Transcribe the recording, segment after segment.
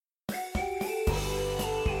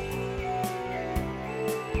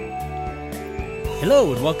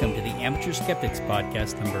Hello and welcome to the Amateur Skeptics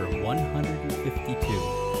podcast number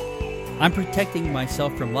 152. I'm protecting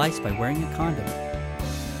myself from lice by wearing a condom.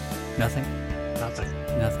 Nothing? Nothing.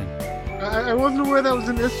 I wasn't aware that was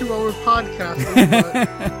an issue while we're podcasting, but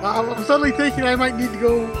I'm suddenly thinking I might need to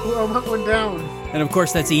go hunt one down. And of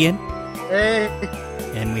course that's Ian. Hey.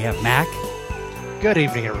 And we have Mac. Good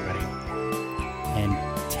evening, everybody. And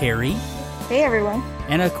Terry. Hey, everyone.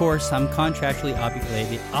 And of course, I'm contractually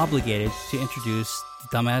obligated to introduce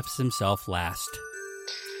the dumbass himself last.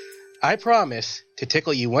 I promise to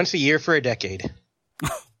tickle you once a year for a decade.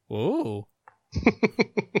 Whoa.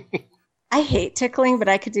 I hate tickling, but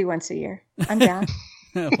I could do once a year. I'm down.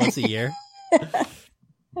 Once a year?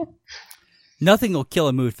 Nothing will kill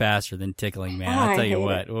a mood faster than tickling, man. I'll tell you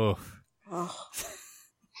what. Oh.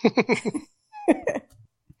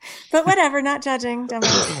 But whatever, not judging.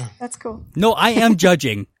 Dumbass. That's cool. No, I am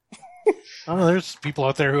judging. Oh, there's people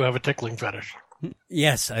out there who have a tickling fetish.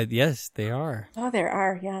 Yes, yes, they are. Oh, there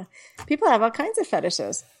are, yeah. People have all kinds of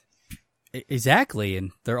fetishes. Exactly,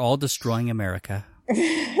 and they're all destroying America.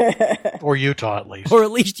 Or Utah, at least. Or at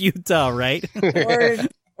least Utah, right?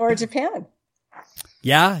 or Japan.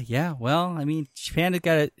 Yeah. Well, I mean, Japan has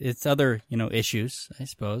got its other, issues, I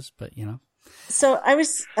suppose, but, So I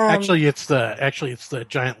was Actually, it's the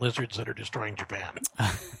giant lizards that are destroying Japan.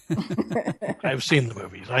 I've seen the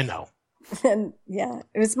movies. I know. And yeah,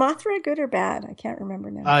 was Mothra good or bad? I can't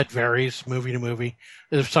remember now. It varies movie to movie.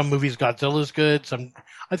 There's some movies Godzilla's good.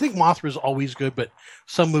 I think Mothra's always good, but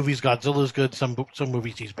some movies Godzilla's good. Some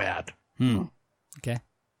movies he's bad. Okay.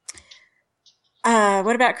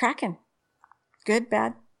 What about Kraken? Good,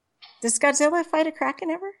 bad? Does Godzilla fight a Kraken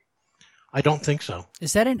ever? I don't think so.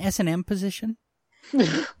 Is that an S&M position?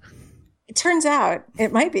 It turns out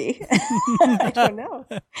it might be. I don't know.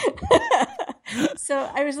 So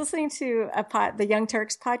I was listening to the Young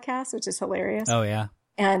Turks podcast, which is hilarious. Oh, yeah.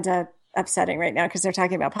 And upsetting right now because they're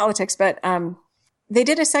talking about politics. But they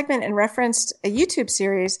did a segment and referenced a YouTube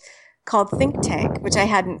series called Think Tank, which I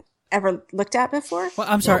hadn't ever looked at before. Well,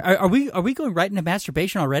 I'm sorry. Are we going right into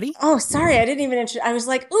masturbation already? Oh, sorry. I didn't even I was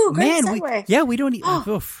like, ooh, great segue. We don't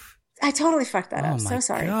I totally fucked that up. So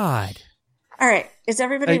sorry. Oh, my God. All right. Is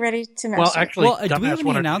everybody ready to masturbate? Well, actually, do we have any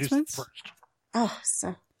announcements? First. Oh,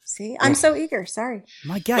 see? I'm so eager. Sorry.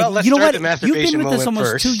 My God. Well, let's you know start what? the masturbation You've been with us moment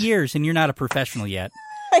almost first. 2 years, and you're not a professional yet.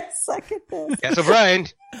 I suck at this. Yeah, so Brian,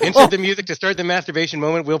 insert the music to start the masturbation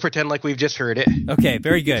moment. We'll pretend like we've just heard it. Okay,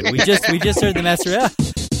 very good. We just heard the masturbation.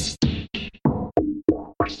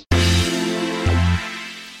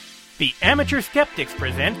 The Amateur Skeptics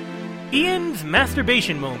present Ian's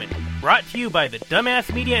Masturbation Moment, brought to you by the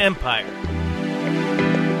Dumbass Media Empire.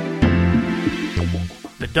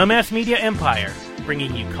 The Dumbass Media Empire,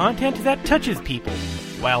 bringing you content that touches people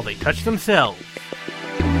while they touch themselves.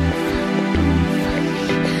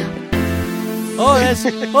 Oh, that's...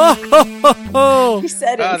 You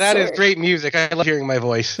said it. That is great music. I love hearing my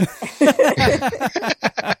voice.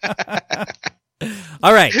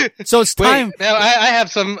 All right, so it's time. Wait, now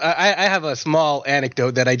I have a small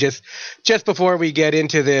anecdote that I just before we get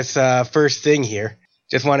into this first thing here,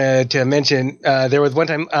 just wanted to mention. There was one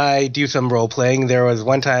time I do some role playing. There was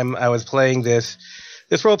one time I was playing this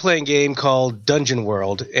role playing game called Dungeon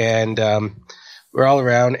World, and we're all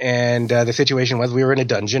around. And the situation was we were in a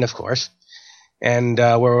dungeon, of course, and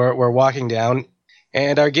we're walking down,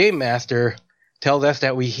 and our game master tells us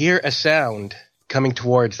that we hear a sound coming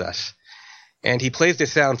towards us. And he plays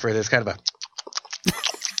this sound for this kind of a...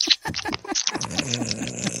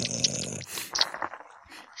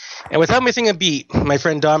 And without missing a beat, my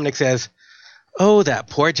friend Dominic says, "Oh,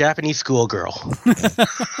 that poor Japanese schoolgirl."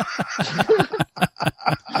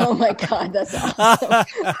 Oh my God, that's awesome.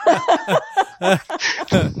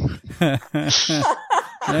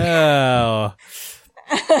 Oh.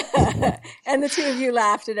 And the two of you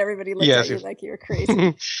laughed and everybody looked at you like you were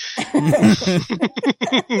crazy.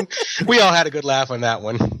 We all had a good laugh on that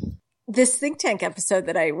one. This Think Tank episode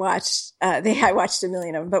that I watched, I watched a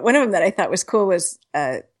million of them, but one of them that I thought was cool was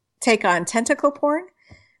take on tentacle porn,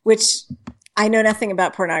 which I know nothing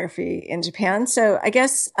about pornography in Japan. So I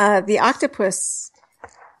guess the octopus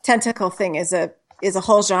tentacle thing is a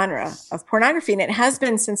whole genre of pornography, and it has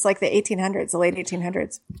been since like the 1800s, the late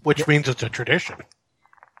 1800s. Which means it's a tradition.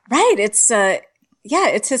 Right. It's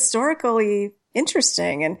historically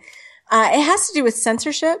interesting. And it has to do with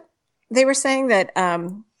censorship. They were saying that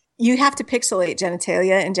you have to pixelate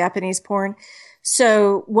genitalia in Japanese porn.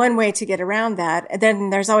 So one way to get around that, and then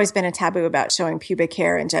there's always been a taboo about showing pubic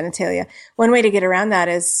hair and genitalia. One way to get around that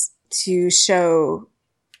is to show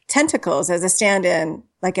tentacles as a stand-in,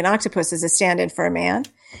 like an octopus as a stand-in for a man.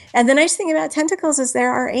 And the nice thing about tentacles is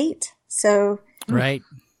there are 8. So Right.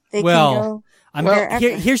 They Well, can go I'm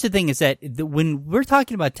wherever. here's the thing: is that when we're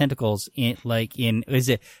talking about tentacles, is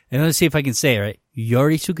it? And let's see if I can say it right.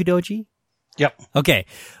 Yori Tsukudoji. Yep. Okay.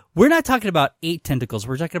 We're not talking about 8 tentacles.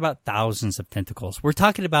 We're talking about thousands of tentacles. We're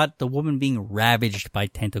talking about the woman being ravaged by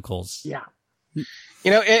tentacles. Yeah.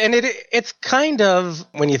 You know, and it's kind of,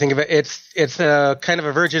 when you think of it, it's a kind of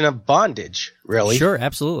a version of bondage, really. Sure,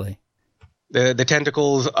 absolutely. The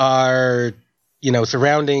tentacles are, you know,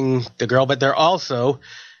 surrounding the girl, but they're also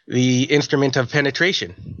the instrument of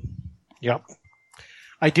penetration. Yep.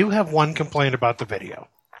 I do have one complaint about the video.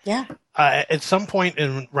 Yeah. At some point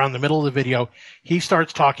around the middle of the video, he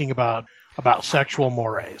starts talking about sexual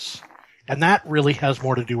mores. And that really has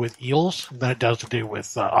more to do with eels than it does to do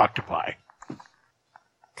with octopi.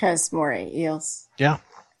 Because moray eels. Yeah.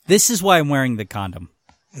 This is why I'm wearing the condom.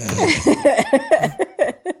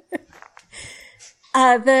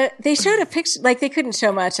 They showed a picture, like they couldn't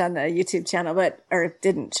show much on the YouTube channel, or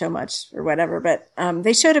didn't show much or whatever, but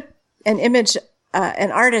they showed an image, an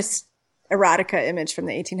artist erotica image from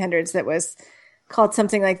the 1800s that was called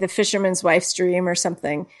something like The Fisherman's Wife's Dream or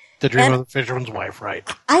something. The Dream of the Fisherman's Wife, right.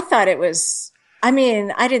 I thought it was, I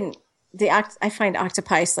find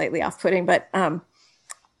octopi slightly off-putting, but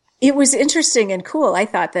it was interesting and cool. I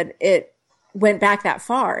thought that it went back that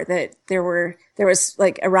far, that there was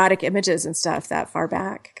like erotic images and stuff that far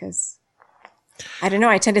back, because I don't know,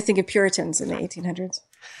 I tend to think of Puritans in the 1800s.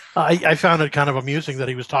 I found it kind of amusing that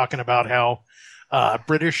he was talking about how a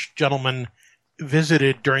British gentleman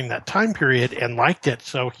visited during that time period and liked it,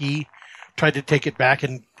 so he tried to take it back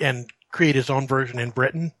and create his own version in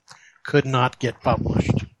Britain. Could not get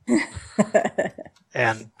published.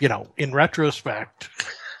 And, you know, in retrospect,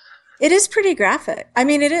 it is pretty graphic. I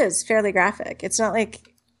mean, it is fairly graphic. It's not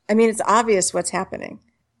like, I mean, it's obvious what's happening.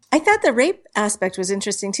 I thought the rape aspect was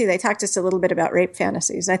interesting too. They talked just a little bit about rape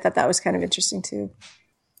fantasies. I thought that was kind of interesting too.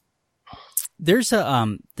 There's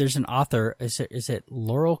an author, is it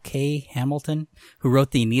Laurel K. Hamilton, who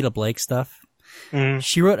wrote the Anita Blake stuff? Mm.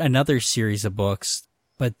 She wrote another series of books,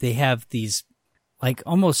 but they have these like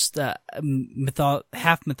almost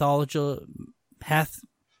half mythological,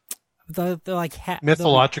 they're like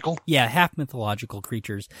mythological. Half mythological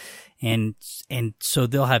creatures, and so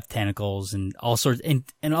they'll have tentacles and all sorts and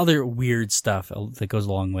other weird stuff that goes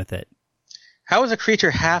along with it. How is a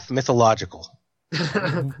creature half mythological?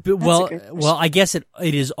 Well, I guess it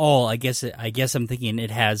is all. I guess I'm thinking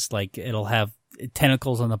it has like it'll have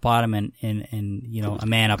tentacles on the bottom and you know, a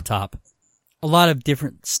man up top. A lot of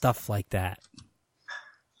different stuff like that.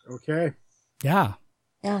 Okay. Yeah.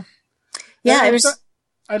 Yeah. Yeah. It was.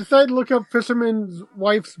 I decided to look up Fisherman's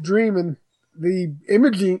Wife's Dream, and the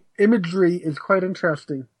imagery is quite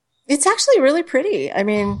interesting. It's actually really pretty. I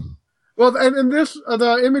mean, well, and this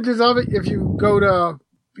the images of it. If you go to,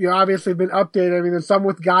 you know, obviously been updated. I mean, there's some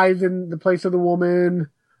with guys in the place of the woman.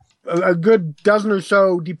 A good dozen or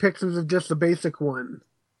so depictions of just the basic one.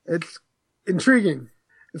 It's intriguing.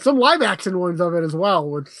 And some live action ones of it as well,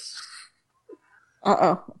 which.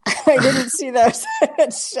 I didn't see those.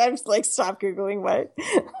 I'm like, stop Googling my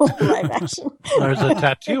live action. There's a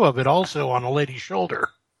tattoo of it also on a lady's shoulder.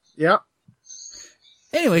 Yep.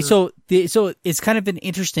 Anyway, so it's kind of an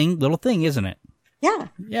interesting little thing, isn't it? Yeah.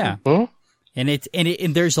 Yeah. Huh? And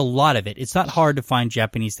there's a lot of it. It's not hard to find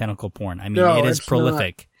Japanese tentacle porn. I mean, No, it is it's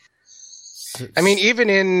prolific. I mean,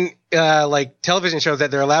 even in like television shows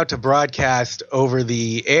that they're allowed to broadcast over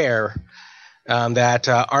the air, that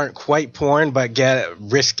aren't quite porn but get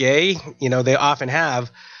risque, you know, they often have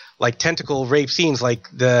like tentacle rape scenes. Like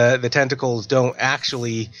the tentacles don't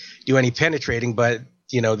actually do any penetrating, but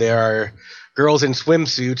you know, there are girls in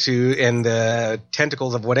swimsuits and the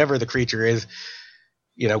tentacles of whatever the creature is,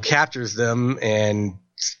 you know, captures them and,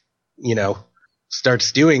 you know,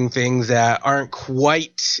 starts doing things that aren't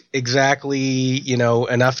quite exactly, you know,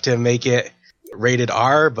 enough to make it rated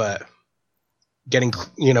R, but getting,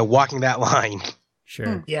 you know, walking that line.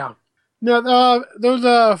 Sure. Yeah. No, there was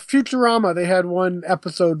a Futurama. They had one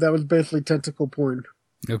episode that was basically tentacle porn.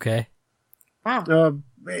 Okay. Wow.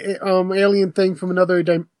 Alien thing from another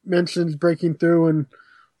dimension's breaking through, and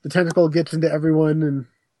the tentacle gets into everyone.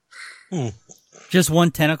 And Just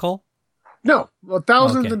one tentacle? no, well,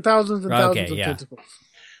 thousands Okay. and thousands and thousands of yeah. tentacles,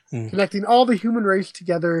 connecting all the human race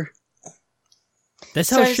together. That's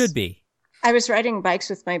how So it should be. I was riding bikes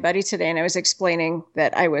with my buddy today, and I was explaining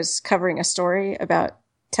that I was covering a story about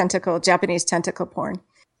Japanese tentacle porn.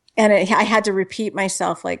 And I had to repeat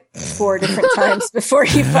myself like 4 different times before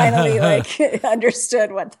he finally like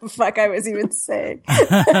understood what the fuck I was even saying.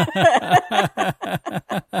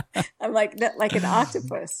 I'm like an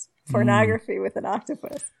octopus. Pornography with an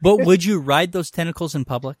octopus. But would you ride those tentacles in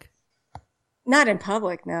public? Not in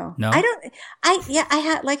public, no. No? Like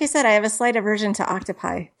I said, I have a slight aversion to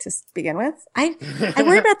octopi to begin with. I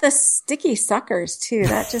worry about the sticky suckers too.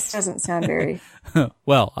 That just doesn't sound very.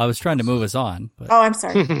 Well, I was trying to move us on. But... Oh, I'm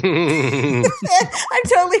sorry. I'm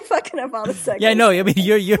totally fucking up all the suckers. Yeah, no, I mean,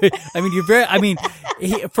 you're very,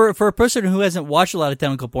 for a person who hasn't watched a lot of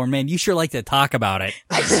tentacle porn, man, you sure like to talk about it.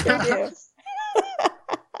 I sure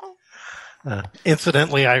do.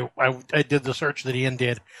 Incidentally, I did the search that Ian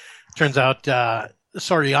did. Turns out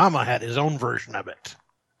Sorayama had his own version of it.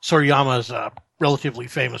 Sorayama is a relatively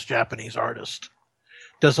famous Japanese artist.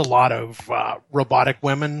 Does a lot of robotic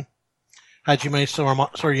women. Hajime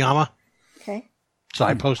Sorayama. Okay. So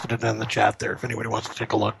I posted it in the chat there if anybody wants to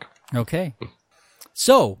take a look. Okay.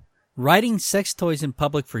 So, writing sex toys in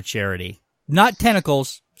public for charity. Not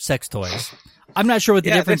tentacles, sex toys. I'm not sure what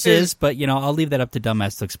the difference is, but, I'll leave that up to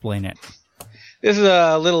Dumbass to explain it. This is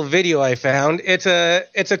a little video I found. It's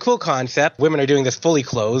a cool concept. Women are doing this fully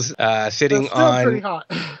clothed, sitting on pretty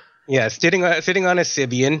hot. Yeah, sitting on a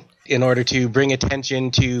Sibian in order to bring attention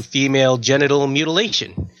to female genital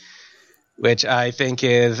mutilation, which I think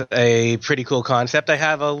is a pretty cool concept. I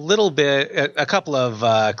have a couple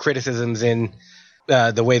of criticisms in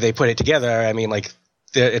the way they put it together. I mean,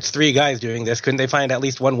 it's three guys doing this. Couldn't they find at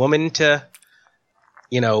least one woman to,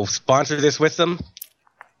 sponsor this with them?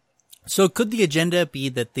 So could the agenda be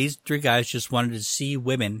that these three guys just wanted to see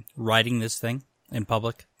women riding this thing in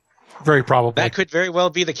public? Very probably. That could very well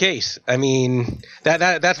be the case. I mean,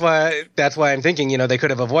 that's why I'm thinking, they could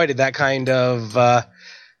have avoided that kind of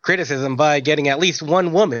criticism by getting at least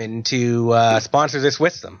one woman to sponsor this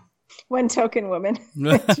with them. One token woman.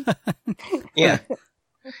 Yeah.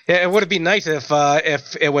 It would have been nice if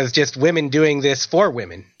it was just women doing this for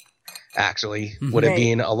women. Actually, would have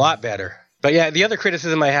been a lot better. But yeah, the other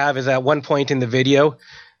criticism I have is at one point in the video,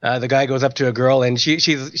 the guy goes up to a girl and she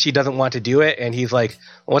doesn't want to do it, and he's like,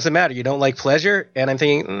 well, "What's the matter? You don't like pleasure?" And I'm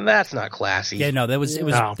thinking that's not classy. Yeah, no, that was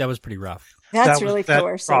pretty rough. That's really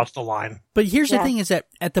coercive. That crossed the line. But here's the thing: is that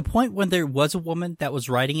at the point when there was a woman that was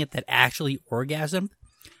riding it that actually orgasmed,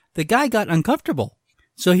 the guy got uncomfortable.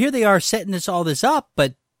 So here they are setting all this up,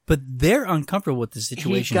 but they're uncomfortable with the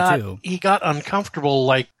situation too. He got uncomfortable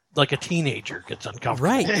like a teenager gets uncomfortable.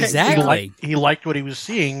 Right, exactly. He liked what he was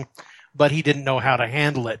seeing, but he didn't know how to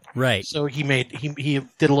handle it. Right. So he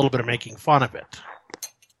did a little bit of making fun of it.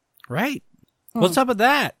 Right. What's up with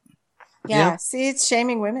that? Yeah. See, it's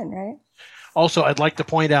shaming women, right? Also, I'd like to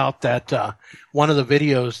point out that one of the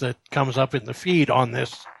videos that comes up in the feed on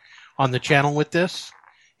the channel with this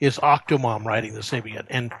is Octomom riding the Sibian,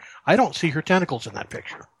 and I don't see her tentacles in that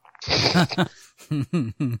picture.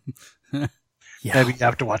 Yeah. Maybe you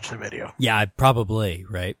have to watch the video. Yeah, probably,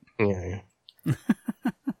 right? Yeah.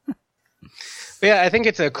 Yeah, I think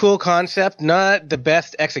it's a cool concept, not the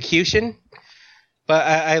best execution, but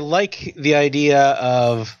I like the idea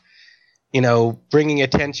of, bringing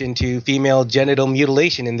attention to female genital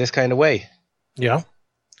mutilation in this kind of way. Yeah.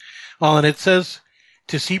 Well, and it says,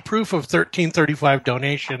 to see proof of 1335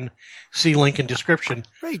 donation, see link in description.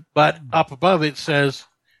 Right. But up above it says,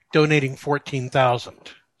 donating 14,000.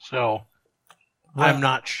 So I'm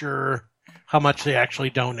not sure how much they actually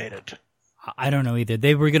donated. I don't know either.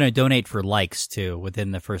 They were going to donate for likes too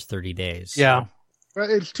within the first 30 days. Yeah. Well,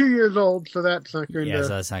 it's 2 years old, so that's not going to... Yeah, so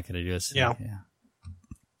that's not going to do us. Yeah.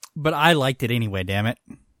 But I liked it anyway, damn it.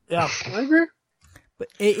 Yeah. I agree. But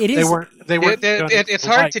it is... They weren't it's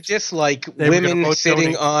hard to dislike women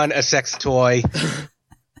sitting on a sex toy.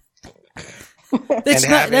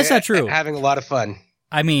 That's not true. Having a lot of fun.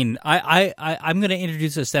 I mean, I'm going to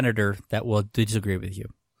introduce a senator that will disagree with you.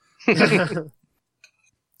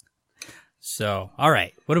 So, all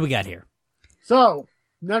right. What do we got here? So,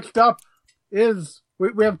 next up is...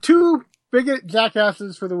 We have two bigot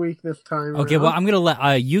jackasses for the week this time. Okay, well, I'm going to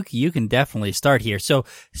let... you can definitely start here. So,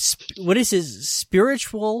 what is his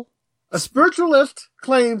spiritual... A spiritualist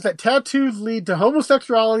claims that tattoos lead to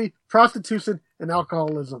homosexuality, prostitution, and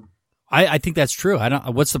alcoholism. I think that's true.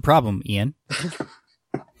 What's the problem, Ian?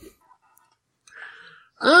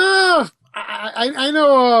 I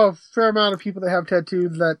know a fair amount of people that have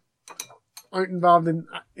tattoos that aren't involved in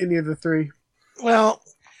any of the three. Well,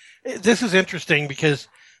 this is interesting because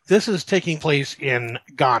this is taking place in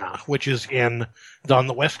Ghana, which is on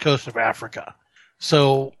the west coast of Africa.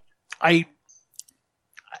 So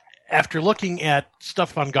after looking at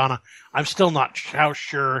stuff on Ghana, I'm still not how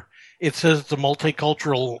sure. It says it's a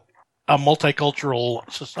multicultural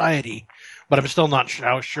society, but I'm still not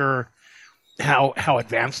how sure how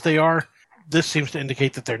advanced they are. This seems to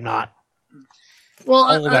indicate that they're not. Well,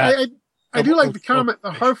 I do like the comment,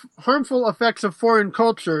 the harmful effects of foreign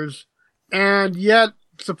cultures, and yet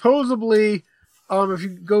supposedly if you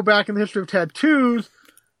go back in the history of tattoos,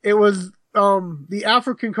 it was the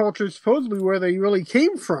African culture supposedly where they really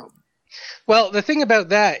came from. Well, the thing about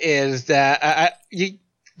that is that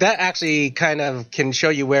that actually kind of can show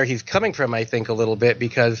you where he's coming from, I think, a little bit,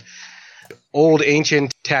 because old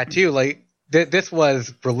ancient tattoo, like this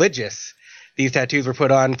was religious. These tattoos were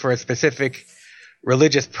put on for a specific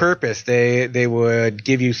religious purpose. They would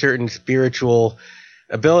give you certain spiritual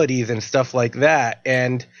abilities and stuff like that.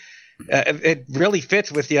 And it really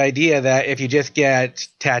fits with the idea that if you just get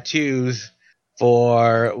tattoos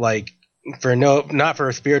not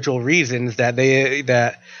for spiritual reasons,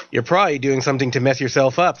 that you're probably doing something to mess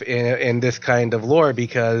yourself up in this kind of lore,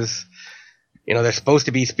 because they're supposed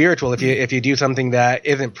to be spiritual. If you do something that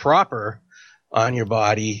isn't proper on your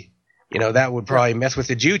body, that would probably mess with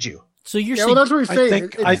the juju. So you're saying, well, that's what he's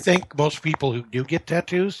saying. I think most people who do get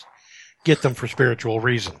tattoos get them for spiritual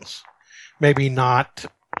reasons. Maybe not.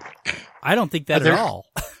 I don't think that at all.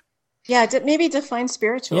 Yeah, maybe define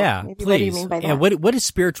spiritual. Yeah, maybe please. What do you mean by that? Yeah, what does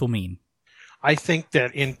spiritual mean? I think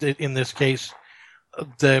that in this case,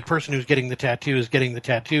 the person who's getting the tattoo is getting the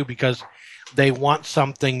tattoo because they want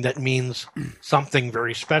something that means something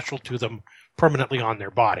very special to them permanently on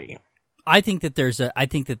their body. I think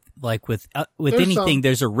that like with anything,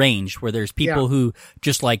 there's a range where there's people who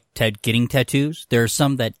just like getting tattoos. There are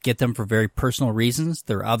some that get them for very personal reasons.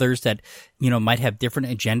 There are others that, might have different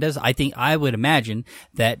agendas. I would imagine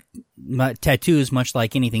that tattoos, much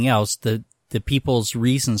like anything else, the people's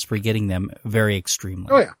reasons for getting them vary extremely.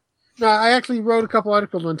 Oh yeah. No, I actually wrote a couple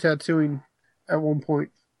articles on tattooing at one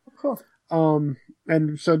point. Cool.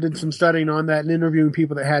 And so did some studying on that and interviewing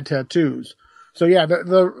people that had tattoos. So yeah,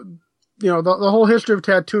 the whole history of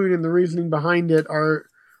tattooing and the reasoning behind it are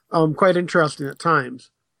quite interesting at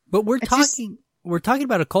times. But we're talking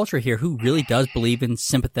about a culture here who really does believe in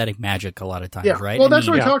sympathetic magic a lot of times, right? Well, that's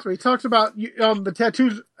what he talks about. He talks about the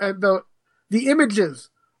tattoos and the images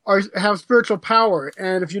have spiritual power,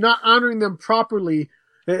 and if you're not honoring them properly,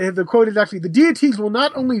 the quote is actually, the deities will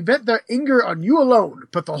not only vent their anger on you alone,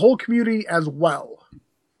 but the whole community as well.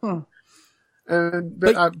 And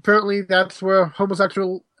apparently that's where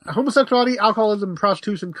homosexuality, alcoholism, and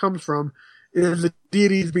prostitution comes from, is the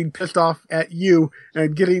deities being pissed off at you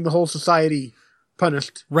and getting the whole society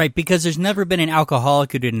punished. Right, because there's never been an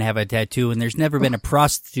alcoholic who didn't have a tattoo, and there's never been a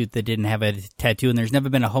prostitute that didn't have a tattoo, and there's never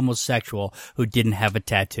been a homosexual who didn't have a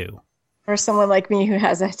tattoo. Or someone like me who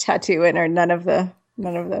has a tattoo or none of those.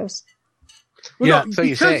 Well, yeah, no, so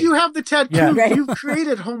because you have the tattoo, you've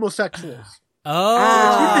created homosexuals. Oh.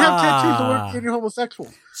 If you didn't have tattoos, they weren't creating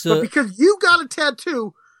homosexuals. But because you got a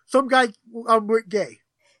tattoo, some guy went gay.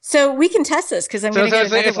 So we can test this because I'm going to get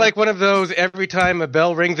another it's like one of those every time a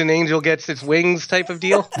bell rings an angel gets its wings type of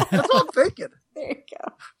deal. That's all I'm thinking. There you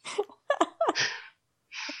go.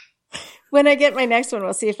 When I get my next one,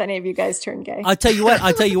 we'll see if any of you guys turn gay. I'll tell you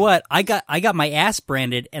what. I got my ass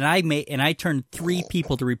branded, and I turned 3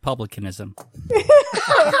 people to Republicanism.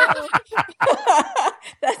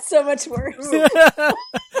 That's so much worse.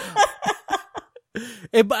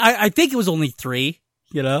 I think it was only 3.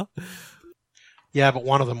 Yeah, but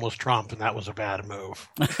one of them was Trump, and that was a bad move.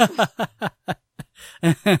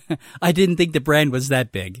 I didn't think the brand was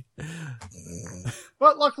that big.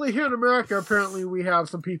 But luckily here in America, apparently we have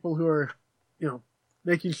some people who are,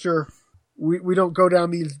 making sure we don't go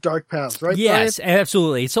down these dark paths, right? Yes, Brian?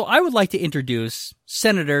 absolutely. So I would like to introduce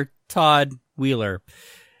Senator Todd Wheeler.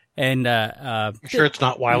 And you sure it's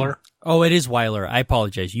not Weiler? Oh, it is Weiler. I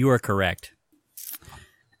apologize. You are correct.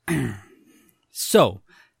 So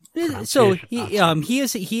he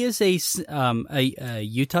is a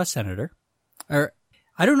Utah senator, or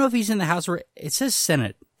I don't know if he's in the House or it says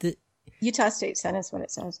Senate. Utah State Senate is what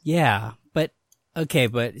it says. Yeah, but okay,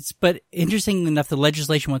 but interesting enough, the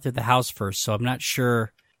legislation went through the House first, so I'm not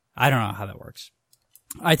sure. I don't know how that works.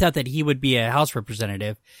 I thought that he would be a House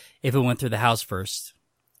representative if it went through the House first,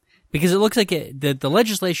 because it looks like the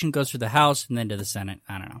legislation goes through the House and then to the Senate.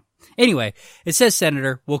 I don't know. Anyway, it says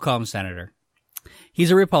senator. We'll call him senator.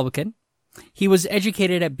 He's a Republican. He was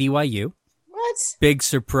educated at BYU. What? Big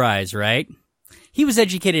surprise, right? He was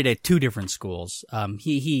educated at 2 different schools.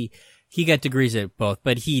 He got degrees at both,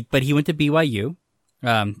 but he went to BYU.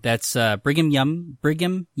 That's Brigham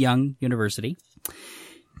Young University.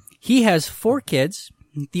 He has 4 kids,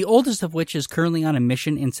 the oldest of which is currently on a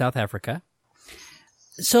mission in South Africa.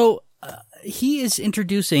 So he is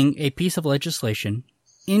introducing a piece of legislation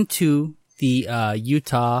into the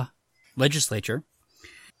Utah legislature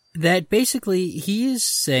that basically he is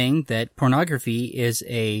saying that pornography is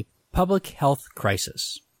a public health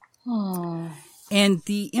crisis. Oh. And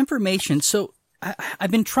the information, so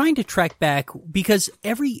I've been trying to track back because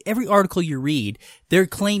every article you read, they're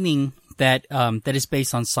claiming that that is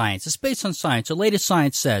based on science. It's based on science. The latest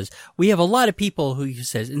science says. We have a lot of people who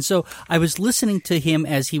says, and so I was listening to him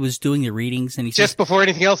as he was doing the readings, and he just before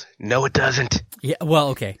anything else. No, it doesn't. Yeah. Well,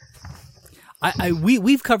 okay.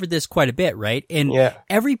 We've covered this quite a bit, right? And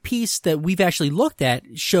every piece that we've actually looked at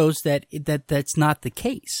shows that that's not the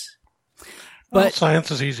case. But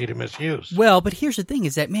science is easy to misuse. Well, but here's the thing: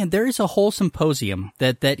 is that there is a whole symposium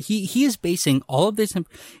that he is basing all of this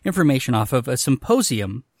information off of a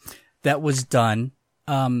symposium that was done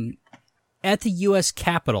at the U.S.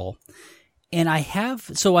 Capitol, and I have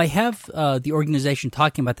the organization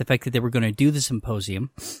talking about the fact that they were going to do the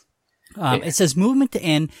symposium. It says movement to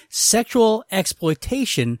end sexual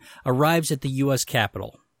exploitation arrives at the U.S.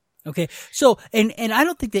 Capitol. Okay. So, and I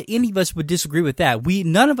don't think that any of us would disagree with that.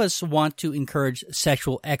 None of us want to encourage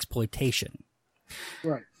sexual exploitation.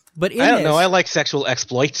 Right. But I don't know. I like sexual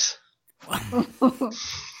exploits.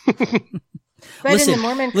 But in the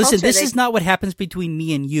Mormon culture, this is not what happens between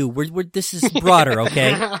me and you. This is broader,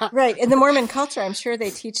 okay? Right. In the Mormon culture, I'm sure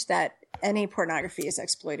they teach that any pornography is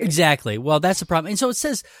exploited. Exactly. Well, that's the problem. And so it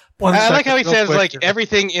says... I like how he says,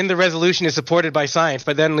 everything in the resolution is supported by science,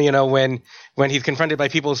 but then, when he's confronted by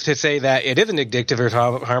people to say that it isn't addictive or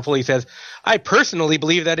harmful, he says, I personally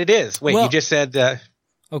believe that it is. Wait, you just said...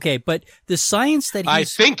 Okay, but the science that I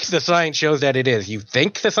think the science shows that it is. You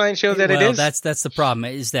think the science shows that it is? Well, that's the problem,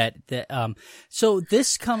 is that so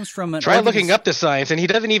this comes from an... Try looking up the science, and he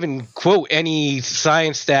doesn't even quote any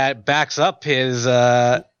science that backs up his...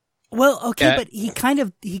 Well, okay, but he kind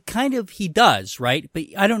of does, right? But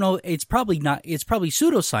I don't know, it's probably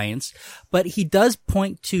pseudoscience, but he does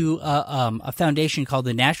point to a foundation called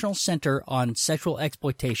the National Center on Sexual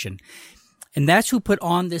Exploitation. And that's who put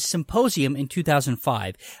on this symposium in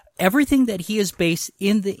 2005. Everything that he is based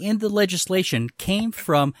in the legislation came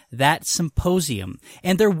from that symposium.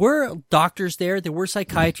 And there were doctors there were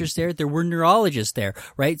psychiatrists there were neurologists there,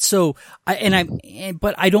 right? So,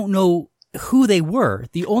 but I don't know who they were.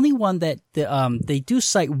 The only one that they do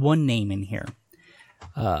cite one name in here,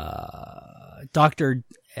 a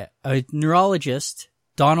neurologist,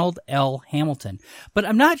 Donald L. Hamilton. But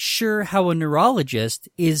I'm not sure how a neurologist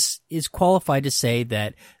is qualified to say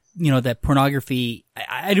that, that pornography.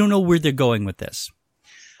 I don't know where they're going with this.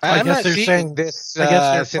 I'm not seeing this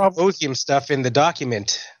symposium stuff in the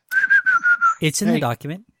document. It's in the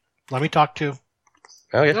document. Let me talk to.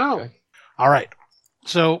 Oh yeah. No. Okay. All right.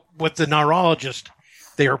 So with the neurologist,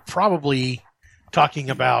 they are probably talking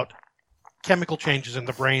about chemical changes in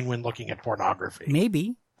the brain when looking at pornography.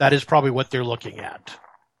 Maybe. That is probably what they're looking at.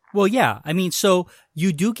 Well, yeah. I mean, so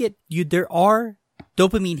you do get, there are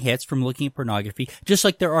dopamine hits from looking at pornography, just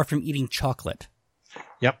like there are from eating chocolate.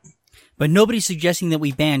 Yep. But nobody's suggesting that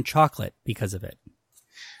we ban chocolate because of it.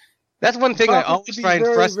 That's one thing I always find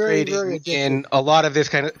frustrating very in a lot of this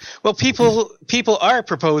kind of... Well, people are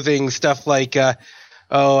proposing stuff like, food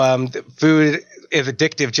is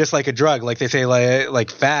addictive just like a drug. Like they say, like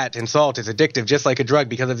fat and salt is addictive just like a drug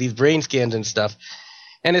because of these brain scans and stuff.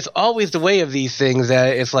 And it's always the way of these things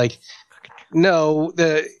that it's like, no,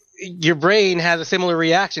 your brain has a similar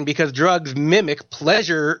reaction because drugs mimic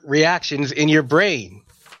pleasure reactions in your brain.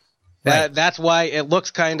 Right. That's why it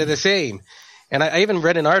looks kind of the same. And I even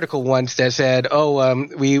read an article once that said,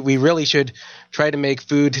 we really should try to make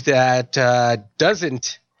food that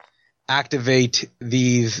doesn't activate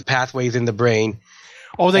these pathways in the brain.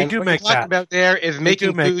 Oh, they do make that. What you're talking about there is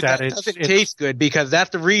making food that doesn't taste good because that's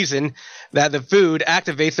the reason that the food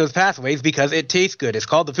activates those pathways because it tastes good. It's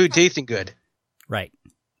called the food tasting good. Right.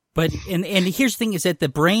 But, and here's the thing is that the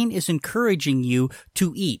brain is encouraging you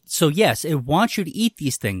to eat. So yes, it wants you to eat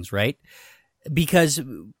these things, right? Because,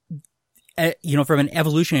 from an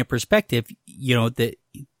evolutionary perspective, the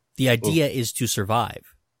idea is to survive.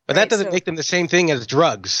 But that doesn't make them the same thing as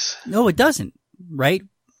drugs. No, it doesn't, right?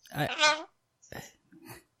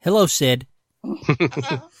 Hello, Sid.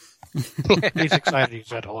 He's excited he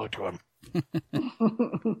said hello to him.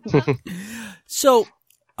 So,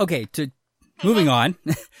 okay, moving on.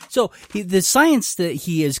 So the science that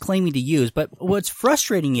he is claiming to use, but what's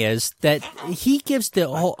frustrating is that he gives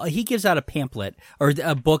out a pamphlet or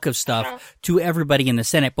a book of stuff to everybody in the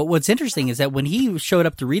Senate. But what's interesting is that when he showed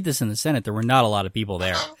up to read this in the Senate, there were not a lot of people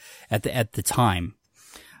there at the time.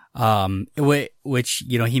 Which,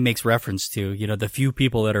 he makes reference to, the few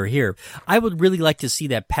people that are here. I would really like to see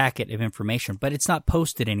that packet of information, but it's not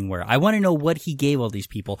posted anywhere. I want to know what he gave all these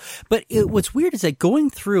people. But what's weird is that going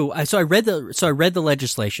through, so I read the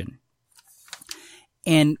legislation,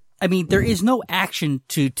 and I mean, there is no action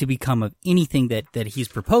to become of anything that he's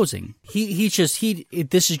proposing.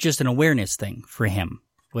 This is just an awareness thing for him,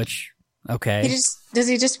 which, okay. Does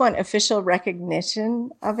he just want official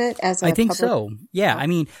recognition of it as a I think public? so. Yeah. I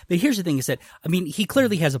mean, but here's the thing is that, I mean, he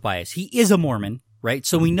clearly has a bias. He is a Mormon, right?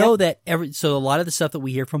 So we know that so a lot of the stuff that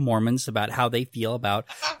we hear from Mormons about how they feel about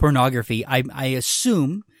pornography, I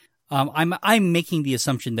assume, I'm making the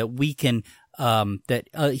assumption that we can,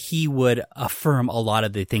 he would affirm a lot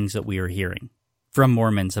of the things that we are hearing from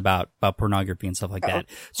Mormons about pornography and stuff like that.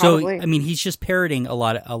 Probably. So, I mean, he's just parroting a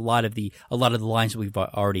lot of the lines that we've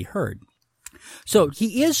already heard. So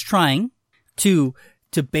he is trying to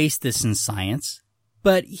base this in science,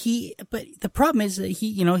 but the problem is that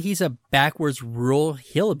he's a backwards rural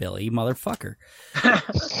hillbilly motherfucker.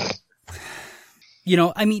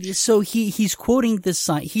 I mean, so he's quoting this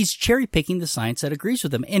science, he's cherry picking the science that agrees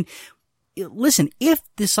with him. And listen, if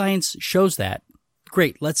the science shows that,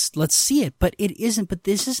 great, let's see it. But it isn't. But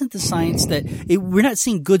this isn't the science we're not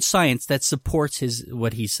seeing good science that supports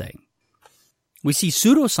what he's saying. We see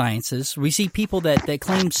pseudosciences. We see people that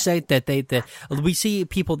claim we see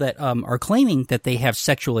people that are claiming that they have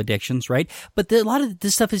sexual addictions, right? But a lot of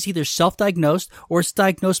this stuff is either self-diagnosed or it's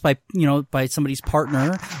diagnosed by somebody's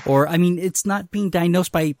partner, or I mean, it's not being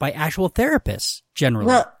diagnosed by actual therapists generally.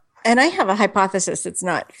 Well, and I have a hypothesis that's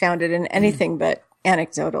not founded in anything but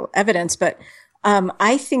anecdotal evidence, but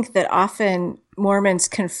I think that often Mormons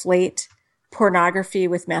conflate pornography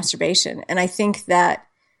with masturbation, and I think that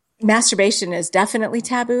masturbation is definitely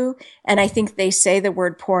taboo, and I think they say the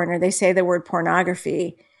word porn or they say the word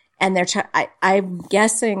pornography, and I'm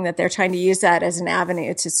guessing that they're trying to use that as an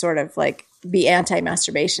avenue to sort of like be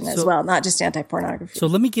anti-masturbation as well, not just anti-pornography. So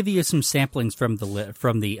let me give you some samplings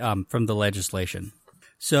from the legislation.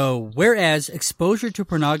 So whereas exposure to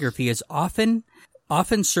pornography is often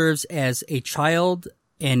serves as a child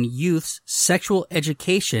and youth's sexual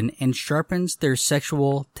education and sharpens their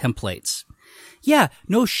sexual templates. Yeah,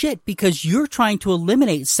 no shit, because you're trying to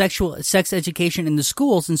eliminate sex education in the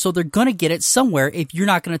schools, and so they're going to get it somewhere if you're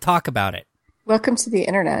not going to talk about it. Welcome to the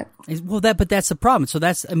internet. Well, but that's the problem. So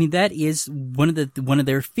that is one of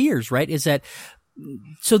their fears, right? Is that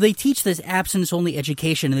so they teach this abstinence-only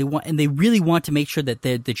education, and they really want to make sure that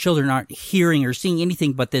the children aren't hearing or seeing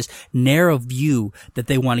anything but this narrow view that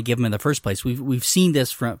they want to give them in the first place. We've seen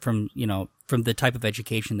this from the type of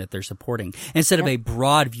education that they're supporting, instead of a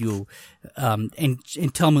broad view, and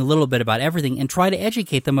tell them a little bit about everything and try to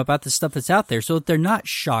educate them about the stuff that's out there so that they're not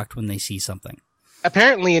shocked when they see something.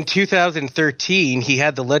 Apparently in 2013, he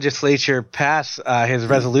had the legislature pass his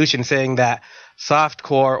resolution saying that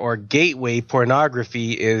softcore or gateway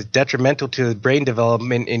pornography is detrimental to brain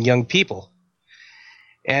development in young people.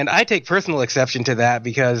 And I take personal exception to that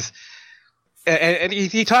because and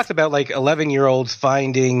he talks about like 11-year-olds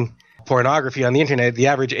finding pornography on the internet, the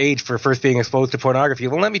average age for first being exposed to pornography.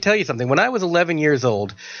 Well, let me tell you something. When I was 11 years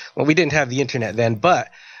old, well, we didn't have the internet then, but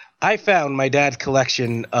I found my dad's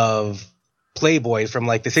collection of Playboys from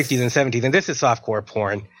like the 60s and 70s, and this is softcore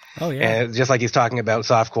porn. Oh, yeah. And just like he's talking about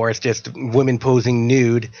softcore, it's just women posing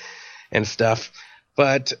nude and stuff.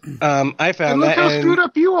 But I found look that. Look how screwed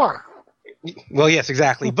up you are. Well, yes,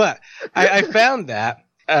 exactly. But I found that.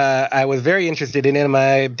 I was very interested in it, and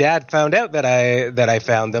my dad found out that I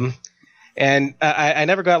found them. And I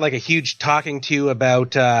never got like a huge talking to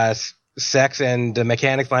about sex and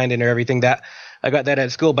mechanic finding or everything. That I got that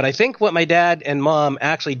at school. But I think what my dad and mom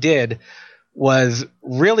actually did was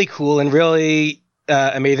really cool and really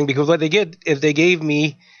amazing, because what they did is they gave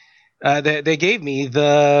me the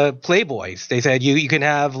Playboys. They said you can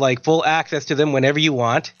have like full access to them whenever you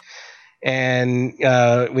want, and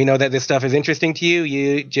we know that this stuff is interesting to you.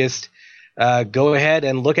 You just go ahead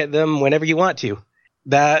and look at them whenever you want to.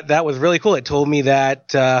 That was really cool. It told me that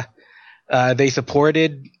they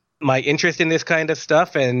supported my interest in this kind of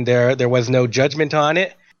stuff, and there was no judgment on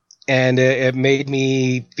it, and it made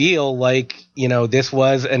me feel like this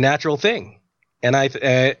was a natural thing. And I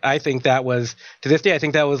think that was, to this day, I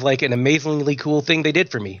think that was like an amazingly cool thing they did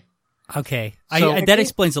for me. Okay. That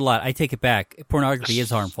explains a lot. I take it back. Pornography is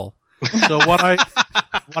harmful. So what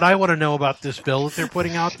I want to know about this bill that they're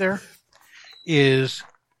putting out there is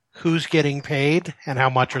who's getting paid and how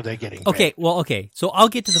much are they getting paid? Okay. Well, okay. So I'll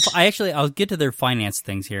get to their finance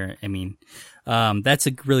things here. I mean, that's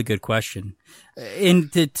a really good question.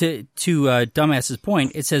 And to Dumbass's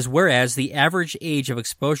point, it says, whereas the average age of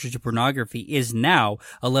exposure to pornography is now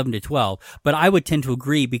 11 to 12. But I would tend to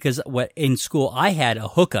agree, because in school I had a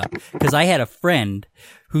hookup, because I had a friend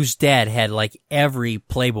whose dad had like every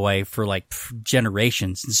Playboy for like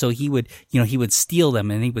generations. And so he would steal them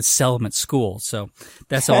and he would sell them at school. So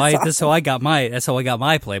that's how I got my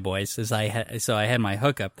Playboys, I had my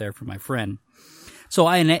hookup there for my friend. So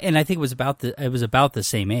I think it was about the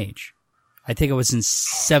same age. I think I was in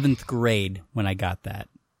 7th grade when I got that.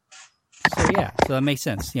 So yeah, so that makes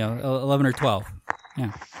sense. 11 or 12.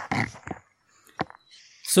 Yeah.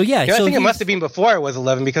 So yeah, I think it must have been before I was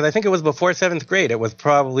 11 because I think it was before 7th grade. It was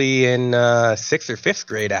probably in 6th or 5th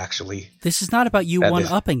grade, actually. This is not about you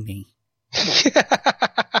one-upping me.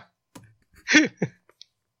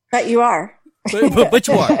 But you are. but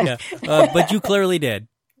you are. Yeah. But you clearly did.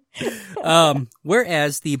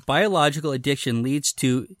 Whereas the biological addiction leads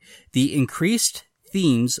to the increased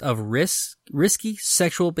themes of risky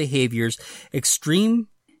sexual behaviors, extreme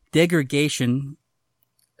degradation,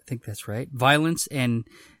 I think that's right, violence, and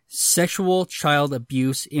sexual child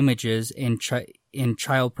abuse images in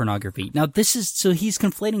child pornography. Now so he's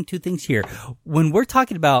conflating two things here. When we're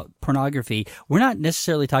talking about pornography, we're not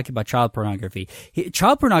necessarily talking about child pornography.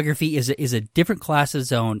 Child pornography is a different class of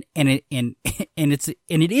zone, and it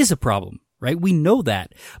is a problem. Right? We know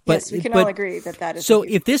that. But, yes, we can all agree that is. So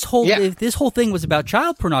if this whole thing was about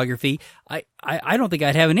child pornography, I don't think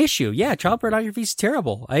I'd have an issue. Yeah, child pornography is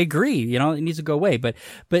terrible. I agree. It needs to go away. But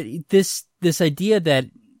this idea that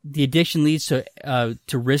the addiction leads to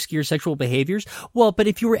riskier sexual behaviors. Well, but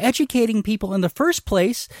if you were educating people in the first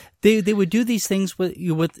place, they would do these things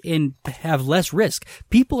and have less risk.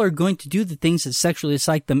 People are going to do the things that sexually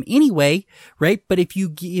excite them anyway, right? But if you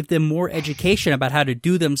give them more education about how to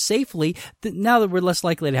do them safely, now that we're less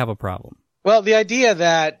likely to have a problem. Well, the idea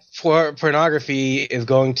that pornography is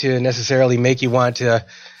going to necessarily make you want to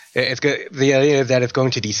the idea that it's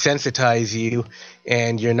going to desensitize you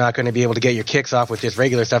and you're not going to be able to get your kicks off with just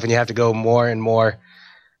regular stuff and you have to go more and more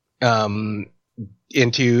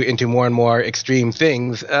into more and more extreme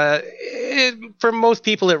things. For most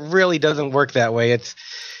people, it really doesn't work that way. It's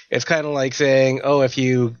kind of like saying, oh, if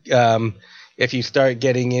you start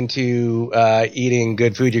getting into eating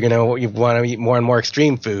good food, you want to eat more and more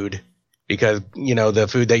extreme food because the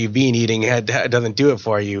food that you've been eating doesn't do it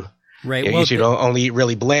for you. Right. You should only eat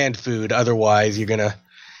really bland food. Otherwise, you're going to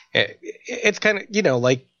 – it's kind of,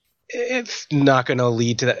 like it's not going to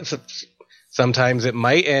lead to that. Sometimes it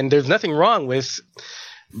might. And there's nothing wrong with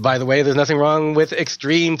 – by the way, there's nothing wrong with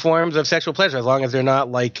extreme forms of sexual pleasure as long as they're not,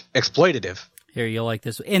 like, exploitative. Here, you'll like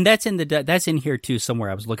this. And that's in here, too, somewhere.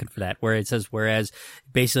 I was looking for that, where it says, whereas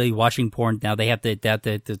basically watching porn, now they have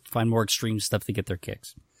to find more extreme stuff to get their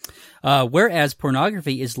kicks. Whereas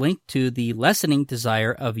pornography is linked to the lessening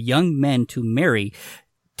desire of young men to marry,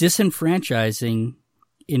 disenfranchising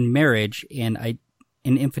in marriage and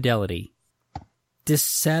infidelity.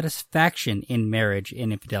 Dissatisfaction in marriage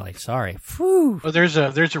and infidelity. Sorry. Whew. Well, there's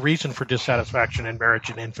a reason for dissatisfaction in marriage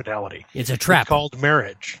and infidelity. It's a trap. It's called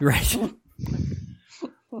marriage. Right.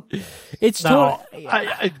 It's now,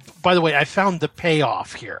 by the way, I found the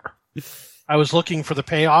payoff here. I was looking for the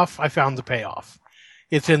payoff. I found the payoff.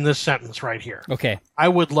 It's in this sentence right here. Okay. I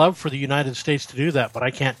would love for the United States to do that, but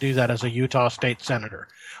I can't do that as a Utah state senator.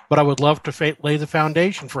 But I would love to lay the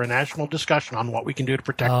foundation for a national discussion on what we can do to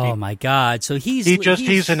protect people. Oh my God! So he's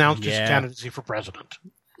announced his candidacy for president,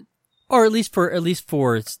 or at least for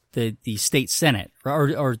the state senate,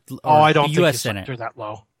 or I don't the think U.S. his Senate. sights are that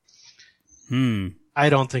low. I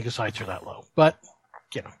don't think his sights are that low, but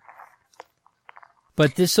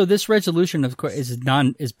But this resolution, of course, is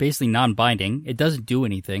basically non-binding. It doesn't do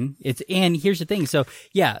anything. And here's the thing. So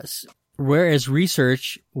yes, whereas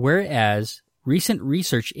recent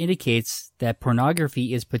research indicates that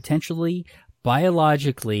pornography is potentially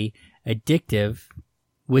biologically addictive,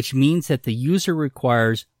 which means that the user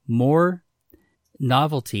requires more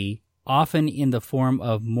novelty, often in the form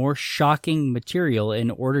of more shocking material, in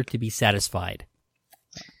order to be satisfied.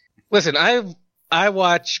 Listen, I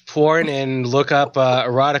watch porn and look up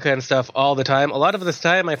erotica and stuff all the time. A lot of this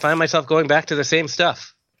time, I find myself going back to the same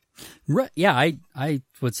stuff. Right? Yeah, I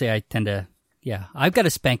would say I tend to. Yeah, I've got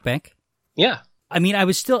a spank bank. Yeah. I mean, I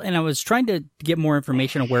was trying to get more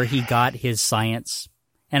information on where he got his science,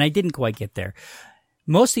 and I didn't quite get there.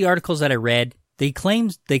 Most of the articles that I read, they claim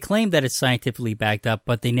that it's scientifically backed up,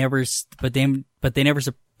 but they never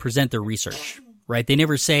present their research. Right? They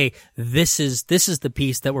never say, this is the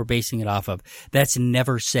piece that we're basing it off of. That's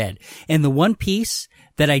never said. And the one piece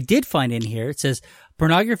that I did find in here, it says,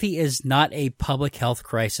 pornography is not a public health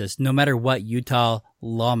crisis, no matter what Utah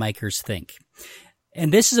lawmakers think.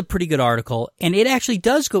 And this is a pretty good article, and it actually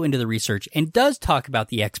does go into the research and does talk about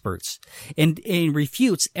the experts and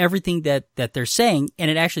refutes everything that they're saying, and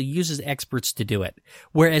it actually uses experts to do it.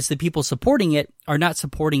 Whereas the people supporting it are not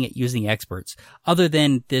supporting it using experts, other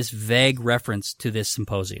than this vague reference to this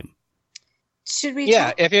symposium. Should we?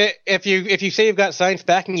 Yeah, if you say you've got science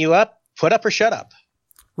backing you up, put up or shut up.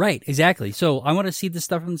 Right, exactly. So I want to see the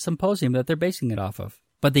stuff from the symposium that they're basing it off of,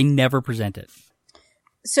 but they never present it.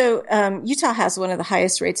 So Utah has one of the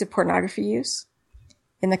highest rates of pornography use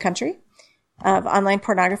in the country, of online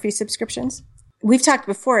pornography subscriptions. We've talked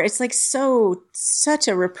before. It's like such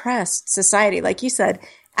a repressed society. Like you said,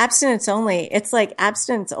 abstinence only. It's like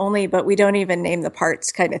abstinence only, but we don't even name the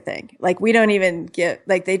parts kind of thing. Like we don't even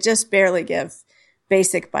they just barely give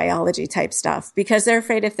basic biology type stuff because they're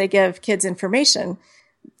afraid if they give kids information,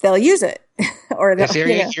 they'll use it. Or this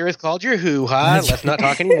area here is called your hoo-ha. Let's not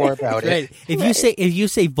talk anymore about it. If you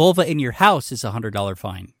say vulva in your house, it's $100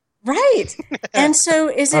 fine. Right. And so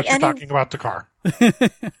is it talking about the car.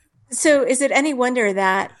 So is it any wonder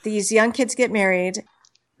that these young kids get married,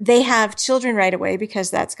 they have children right away because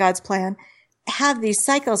that's God's plan, have these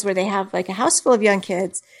cycles where they have like a house full of young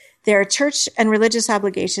kids, their church and religious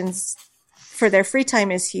obligations for their free time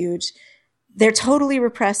is huge. They're totally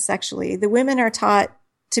repressed sexually. The women are taught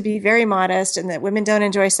to be very modest and that women don't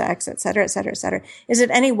enjoy sex, et cetera, et cetera, et cetera. Is it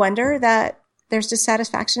any wonder that there's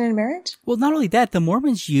dissatisfaction in marriage? Well, not only that, the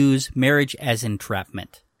Mormons use marriage as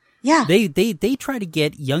entrapment. Yeah. They try to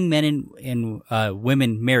get young men and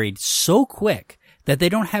women married so quick that they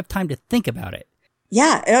don't have time to think about it.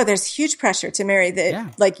 Yeah. Oh, there's huge pressure to marry.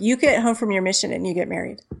 Like you get home from your mission and you get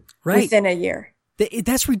married within a year.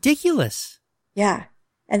 That's ridiculous. Yeah.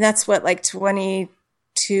 And that's what, like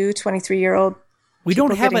 22, 23-year-old. We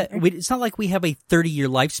don't have it's not like we have a 30-year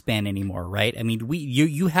lifespan anymore, right? I mean,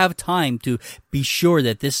 you have time to be sure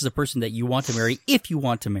that this is a person that you want to marry if you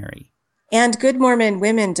want to marry. And good Mormon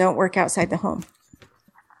women don't work outside the home.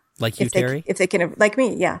 Like you, Terry? If they can, like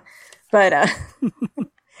me, yeah. But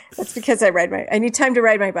that's because I need time to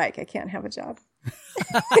ride my bike. I can't have a job.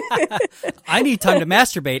 I need time to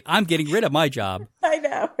masturbate. I'm getting rid of my job. I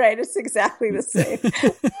know, right? It's exactly the same.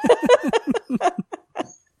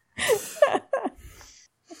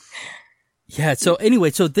 Yeah. So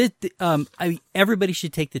anyway, everybody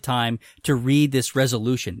should take the time to read this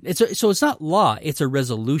resolution. So it's not law; it's a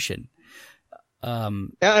resolution. Now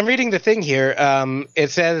I'm reading the thing here.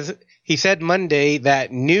 It says he said Monday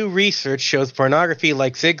that new research shows pornography,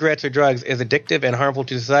 like cigarettes or drugs, is addictive and harmful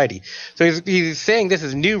to society. So he's saying this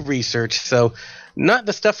is new research. So not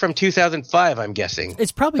the stuff from 2005. I'm guessing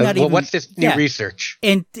it's probably not even. What's this new research?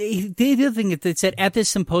 And the other thing that said at this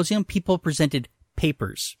symposium, people presented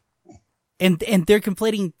papers. And they're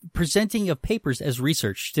conflating presenting of papers as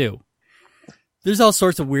research too. There's all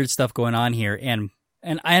sorts of weird stuff going on here, and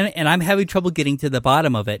I'm having trouble getting to the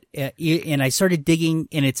bottom of it. And I started digging,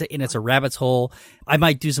 and it's a rabbit's hole. I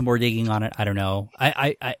might do some more digging on it. I don't know.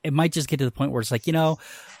 It might just get to the point where it's like,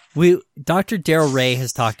 Dr. Darrell Ray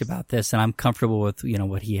has talked about this, and I'm comfortable with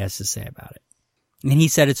what he has to say about it. And he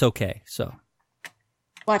said it's okay. So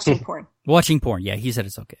watching porn. Yeah, he said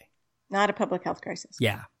it's okay. Not a public health crisis.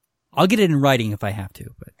 Yeah. I'll get it in writing if I have to,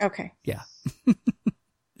 but okay. Yeah.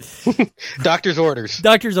 Doctor's orders.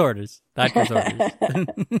 Doctor's orders.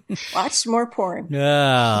 Watch more porn.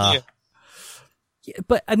 Yeah.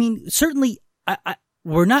 But I mean, certainly,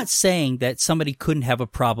 we're not saying that somebody couldn't have a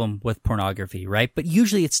problem with pornography, right? But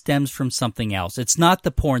usually it stems from something else. It's not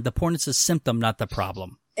the porn. The porn is a symptom, not the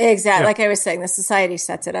problem. Exactly. Yeah. Like I was saying, the society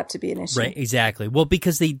sets it up to be an issue. Right, exactly. Well,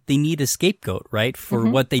 because they need a scapegoat, right, for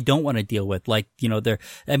what they don't want to deal with. Like,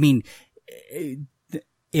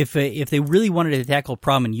 if they really wanted to tackle a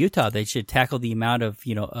problem in Utah, they should tackle the amount of,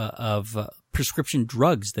 prescription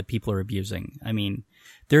drugs that people are abusing. I mean,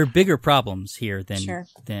 there are bigger problems here than,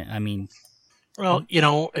 Well,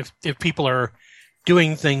 if people are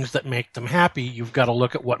doing things that make them happy, you've got to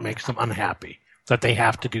look at what makes them unhappy. That they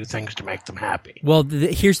have to do things to make them happy. Well,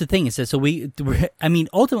 here's the thing: so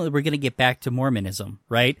ultimately, we're going to get back to Mormonism,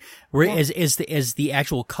 right? As the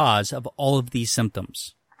actual cause of all of these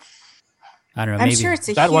symptoms. I don't know. I'm sure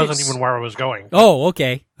that wasn't even where I was going. Oh,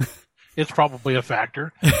 okay. It's probably a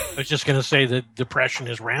factor. I was just going to say that depression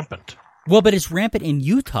is rampant. Well, but it's rampant in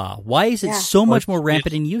Utah. Why is it so much more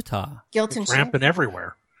rampant in Utah? Guilt and shame. Rampant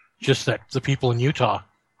everywhere. Just that the people in Utah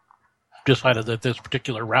decided that this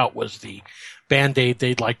particular route was the Band-Aid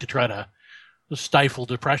they'd like to try to stifle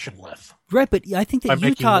depression with. Right, but I think that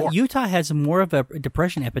Utah has more of a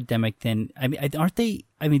depression epidemic than, aren't they?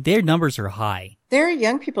 I mean, their numbers are high. Their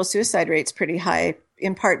young people's suicide rate's pretty high,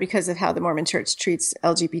 in part because of how the Mormon Church treats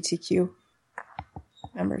LGBTQ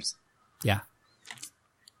members. Yeah.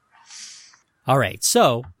 All right.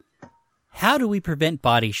 So, how do we prevent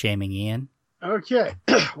body shaming, Ian? Okay.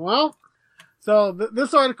 Well, so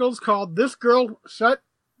this article is called "This Girl Shut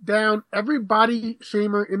Down Every Body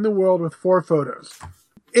Shamer in the World with 4 Photos."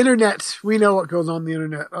 Internet, we know what goes on the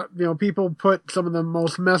internet. People put some of the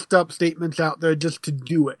most messed up statements out there just to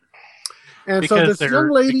do it. And because so this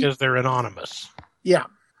young lady, because they're anonymous. Yeah.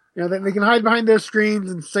 They can hide behind their screens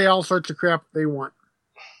and say all sorts of crap they want.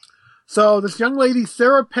 So this young lady,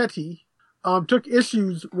 Sarah Petty, took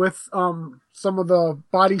issues with some of the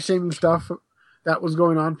body shaming stuff that was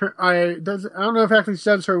going on. I don't know if it actually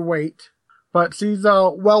says her weight, but she's a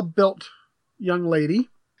well-built young lady.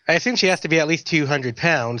 I assume she has to be at least 200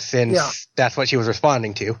 pounds since that's what she was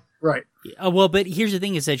responding to. Right. Well, but here's the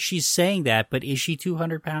thing is that she's saying that, but is she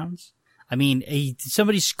 200 pounds? I mean,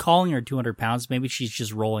 somebody's calling her 200 pounds. Maybe she's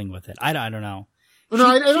just rolling with it. I don't know. Well,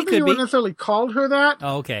 I don't think anyone necessarily called her that.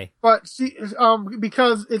 Oh, okay. But she,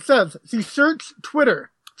 because it says she searched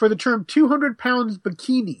Twitter for the term 200 pounds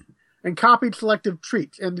bikini and copied selective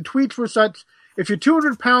tweets. And the tweets were such: if you're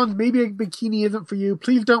 200 pounds, maybe a bikini isn't for you.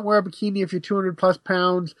 Please don't wear a bikini if you're 200 plus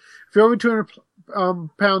pounds. If you're over 200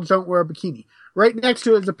 pounds, don't wear a bikini. Right next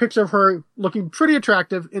to it is a picture of her looking pretty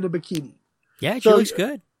attractive in a bikini. Yeah, she looks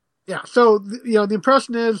good. Yeah, so, the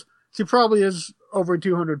impression is she probably is over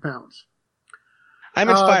 200 pounds. I'm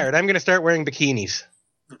inspired. I'm going to start wearing bikinis.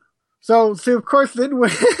 So of course, then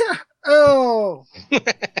when... Oh!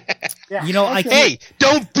 Yeah, Hey,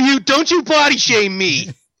 don't you body shame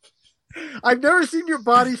me! I've never seen your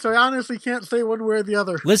body, so I honestly can't say one way or the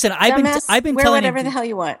other. Listen, I've been wear telling whatever him the hell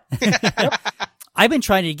you want. I've been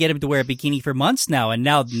trying to get him to wear a bikini for months now, and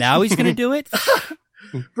now he's going to do it.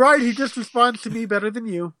 Right, he just responds to me better than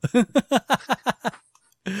you.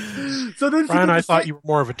 So then, Brian, I thought you were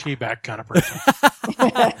more of a teabag kind of person.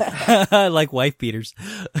 I like wife beaters.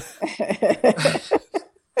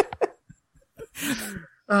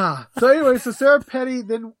 So anyway, so Sarah Petty,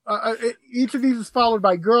 then each of these is followed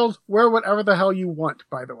by girls, wear whatever the hell you want,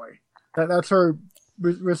 by the way. That's her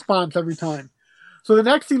response every time. So the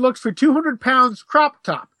next he looks for 200 pounds crop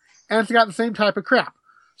top, and it's got the same type of crap.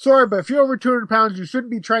 Sorry, but if you're over 200 pounds, you shouldn't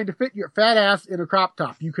be trying to fit your fat ass in a crop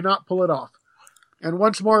top. You cannot pull it off. And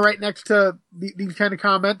once more, right next to these kind of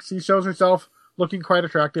comments, she shows herself looking quite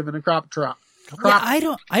attractive in a crop top.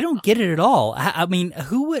 Yeah, I don't get it at all. I mean,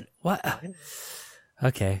 who would, what?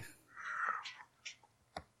 Okay.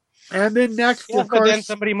 And then next, Yeah, of course, but then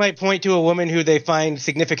somebody might point to a woman who they find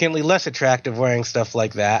significantly less attractive wearing stuff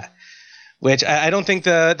like that. Which I don't think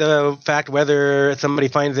the fact whether somebody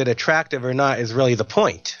finds it attractive or not is really the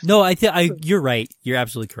point. No, you're right. You're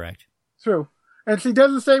absolutely correct. True. And she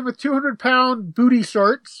does the same with 200-pound booty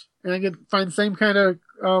shorts. And I can find the same kind of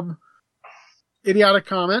idiotic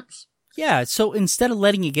comments. Yeah, so instead of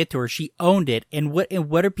letting it get to her, she owned it. And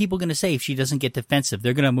what are people going to say if she doesn't get defensive?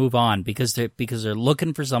 They're going to move on because they're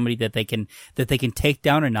looking for somebody that they can take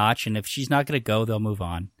down a notch. And if she's not going to go, they'll move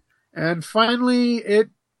on. And finally,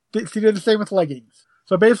 she did the same with leggings.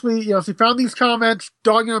 So basically, she found these comments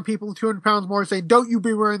dogging on people 200 pounds more, saying, "Don't you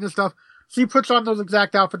be wearing this stuff." She puts on those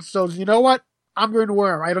exact outfits. So you know what? I'm going to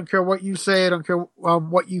wear them. I don't care what you say. I don't care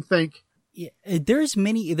what you think. Yeah, there's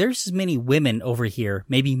as many women over here,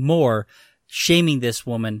 maybe more, shaming this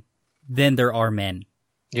woman than there are men.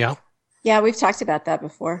 Yeah. Yeah, we've talked about that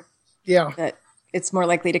before. Yeah. That it's more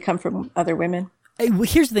likely to come from other women.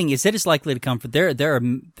 Here's the thing: is that it's likely to come from there are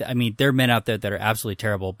men out there that are absolutely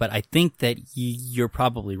terrible. But I think that you're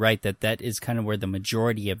probably right that is kind of where the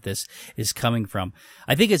majority of this is coming from.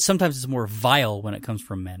 I think sometimes it's more vile when it comes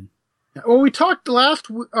from men. Well, we talked last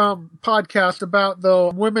podcast about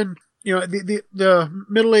the women, the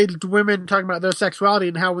middle-aged women talking about their sexuality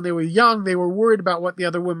and how when they were young, they were worried about what the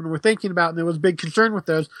other women were thinking about, and there was big concern with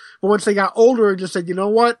those. But once they got older, just said, you know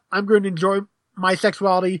what, I'm going to enjoy my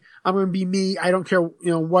sexuality. I'm going to be me. I don't care,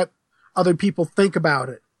 what other people think about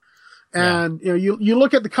it. And, you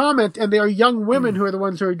look at the comment, and they are young women who are the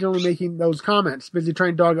ones who are generally making those comments, busy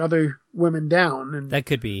trying to dog other women down. And that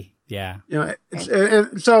could be. Yeah.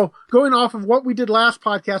 And so going off of what we did last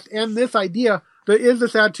podcast and this idea, there is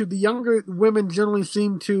this attitude. The younger women generally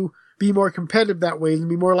seem to be more competitive that way and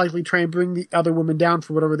be more likely to try and bring the other women down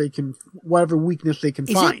for whatever weakness they can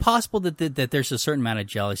find. Is it possible that there's a certain amount of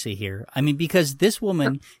jealousy here? I mean, because this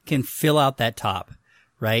woman can fill out that top,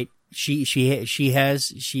 right? She looks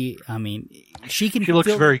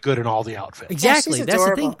very good in all the outfits. Exactly. Yeah, that's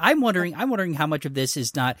the thing. I'm wondering how much of this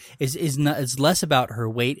is less about her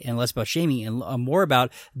weight and less about shaming and more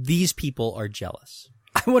about these people are jealous.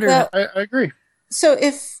 I wonder. Well, I agree. So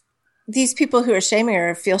if these people who are shaming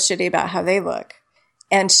her feel shitty about how they look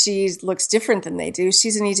and she looks different than they do,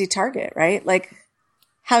 she's an easy target, right? Like,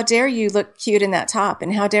 how dare you look cute in that top?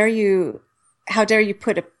 And how dare you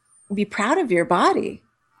be proud of your body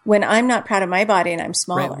when I'm not proud of my body and I'm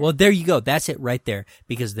smaller? Right. Well, there you go. That's it right there,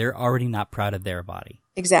 because they're already not proud of their body.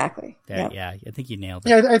 Exactly. Yep. Yeah, I think you nailed it.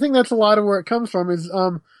 Yeah, I think that's a lot of where it comes from is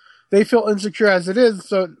they feel insecure as it is,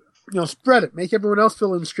 so spread it, make everyone else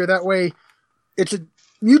feel insecure. That way, it's a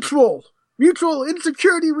mutual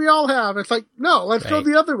insecurity we all have. It's like, no, let's go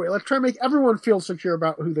the other way. Let's try and make everyone feel secure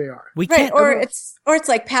about who they are. We can't, it's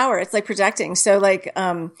like power. It's like projecting. So like,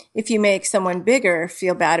 if you make someone bigger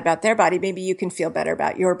feel bad about their body, maybe you can feel better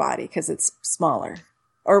about your body because it's smaller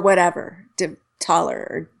or whatever, taller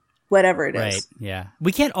or whatever it is. Right. Yeah.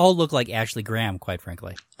 We can't all look like Ashley Graham, quite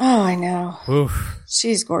frankly. Oh, I know. Oof.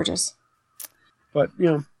 She's gorgeous. But,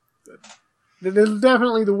 this is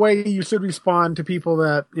definitely the way you should respond to people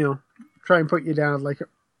that, try and put you down. Like,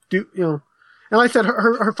 and like I said,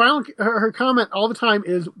 her comment all the time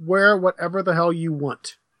is wear whatever the hell you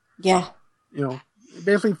want. Yeah.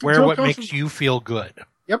 Basically wear what makes you feel good.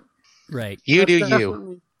 Yep. Right. That's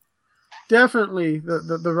definitely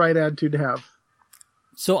the right attitude to have.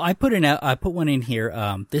 So I put one in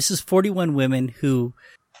here. This is 41 women who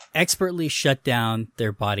expertly shut down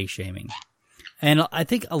their body shaming. And I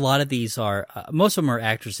think a lot of these are, most of them are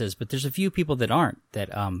actresses, but there's a few people that aren't,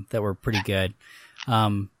 that were pretty good.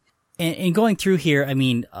 And going through here, I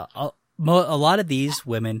mean, a lot of these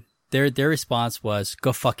women, their response was,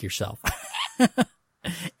 go fuck yourself.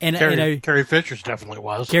 Carrie Fisher's definitely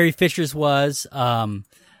was. Carrie Fisher's was, who,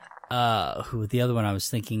 the other one I was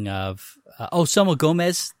thinking of, Selma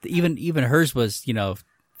Gomez, even hers was,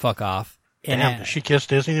 fuck off. And she kissed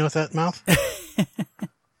Disney with that mouth?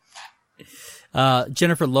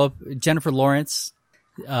 Jennifer Lawrence,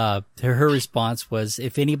 her response was,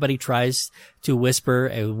 if anybody tries to whisper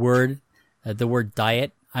the word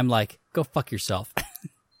diet, I'm like, go fuck yourself.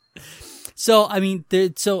 So, I mean,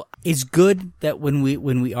 so it's good that when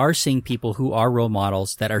we are seeing people who are role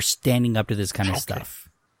models that are standing up to this kind of stuff,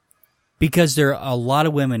 because there are a lot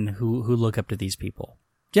of women who look up to these people.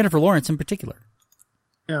 Jennifer Lawrence in particular.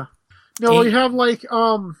 Yeah. No, we have like,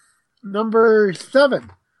 number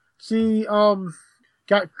 7. She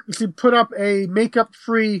put up a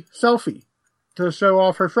makeup-free selfie to show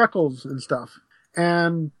off her freckles and stuff,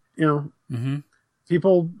 and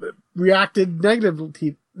people reacted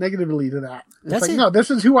negatively to that. It's like, no,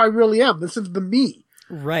 this is who I really am. This is the me.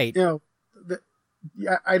 Right.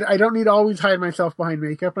 I don't need to always hide myself behind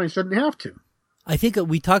makeup, and I shouldn't have to. I think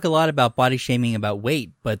we talk a lot about body shaming about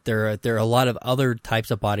weight, but there are a lot of other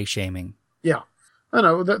types of body shaming. Yeah. I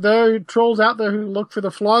know there are trolls out there who look for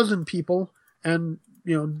the flaws in people and,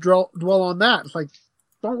 dwell on that. It's like,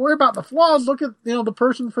 don't worry about the flaws. Look at, the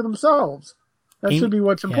person for themselves. That should be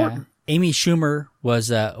what's important. Amy Schumer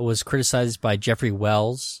was criticized by Jeffrey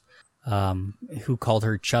Wells, who called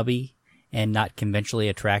her chubby and not conventionally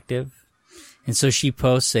attractive. And so she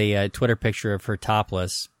posts a Twitter picture of her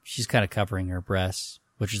topless. She's kind of covering her breasts,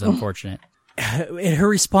 which is unfortunate. And her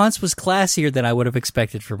response was classier than I would have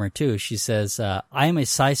expected from her, too. She says, I am a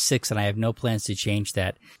size 6 and I have no plans to change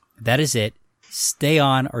that. That is it. Stay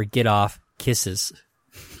on or get off. Kisses.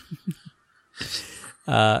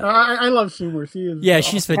 I love Schumer. She is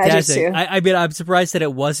awesome. She's fantastic. I mean, I'm surprised that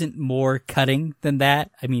it wasn't more cutting than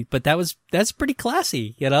that. I mean, but that's pretty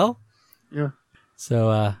classy, Yeah.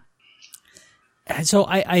 So, so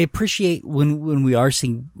I appreciate when we are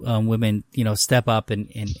seeing women, step up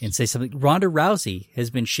and say something. Ronda Rousey has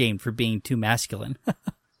been shamed for being too masculine.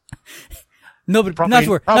 No, but not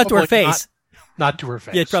to her face. Not to her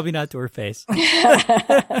face. Yeah, probably not to her face.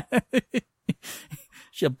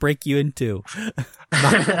 She'll break you in two.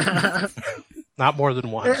 Not more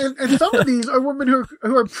than once. And some of these are women who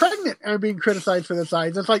are pregnant and are being criticized for their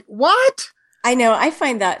size. It's like, what? I know. I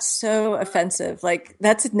find that so offensive. Like,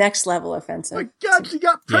 that's next level offensive. My God, she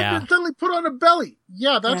got pregnant, suddenly put on a belly.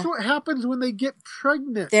 Yeah, that's what happens when they get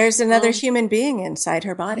pregnant. There's another human being inside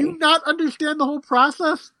her body. Do you not understand the whole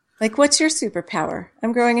process? Like, what's your superpower?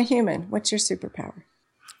 I'm growing a human. What's your superpower?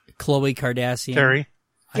 Khloe Kardashian. Terry?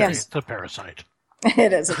 Yes. It's a parasite.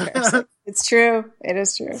 It is a parasite. It's true. It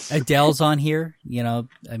is true. Adele's on here,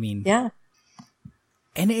 I mean. Yeah.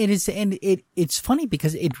 And it's funny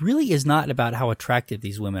because it really is not about how attractive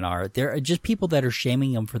these women are. There are just people that are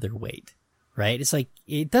shaming them for their weight, right? It's like,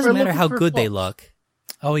 it doesn't matter how good they look.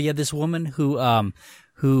 Oh yeah, this woman who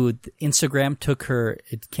Instagram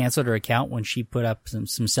canceled her account when she put up some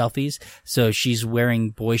selfies. So she's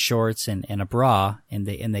wearing boy shorts and a bra, and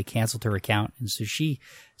they canceled her account. And so she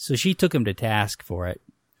took him to task for it.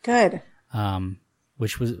 Good.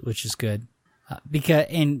 Which is good.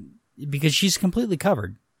 Because she's completely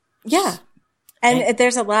covered. Yeah. And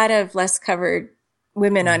there's a lot of less covered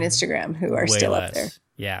women on Instagram who are Way still less. up there.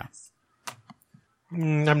 Yeah.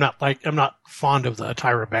 I'm not fond of the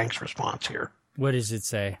Tyra Banks response here. What does it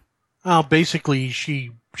say? Basically,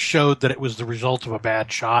 she showed that it was the result of a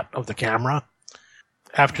bad shot of the camera.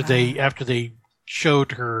 After they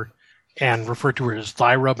showed her and referred to her as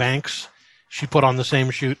Thyra Banks, she put on the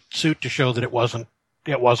same suit to show that it wasn't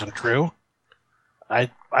true. I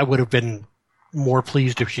would have been more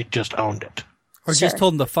pleased if she'd just owned it. Or just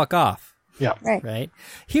told him to fuck off. Yeah. Right.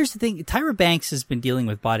 Here's the thing. Tyra Banks has been dealing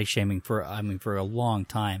with body shaming for a long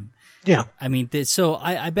time. Yeah. I mean, so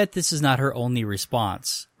I bet this is not her only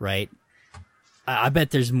response, right? I bet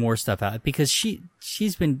there's more stuff out because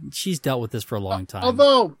she's dealt with this for a long time.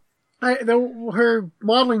 Although, her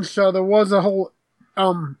modeling show, there was a whole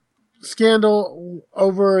scandal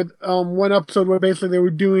over one episode where basically they were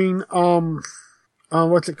doing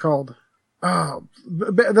what's it called?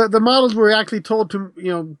 The models were actually told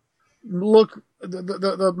to look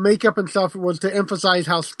the makeup and stuff was to emphasize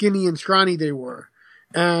how skinny and scrawny they were,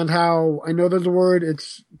 and how I know there's a word,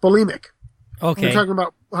 it's bulimic. Okay, we're talking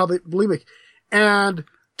about how they bulimic, and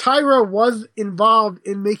Tyra was involved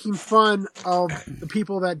in making fun of the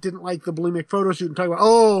people that didn't like the bulimic photo shoot and talking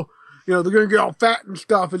about they're going to get all fat and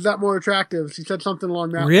stuff. Is that more attractive? She said something along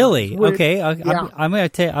that. Really? Line. Okay. Yeah. I'm going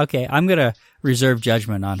to I'm going to reserve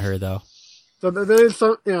judgment on her though. So there is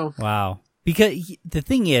some, Wow. Because the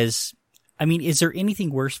thing is, I mean, is there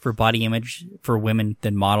anything worse for body image for women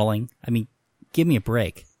than modeling? I mean, give me a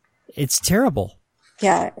break. It's terrible.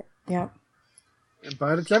 Yeah.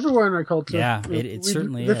 But it's everywhere in our culture. Yeah, it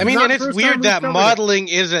certainly is. I mean, and it's weird that modeling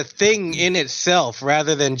is a thing in itself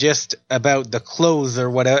rather than just about the clothes or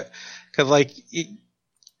whatever. Because,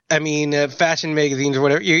 fashion magazines or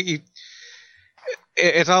whatever,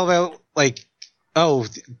 it's all about,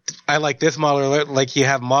 I like this model, or like you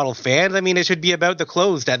have model fans. I mean, it should be about the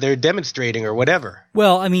clothes that they're demonstrating or whatever.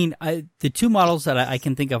 Well, I mean, the two models that I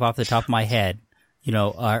can think of off the top of my head,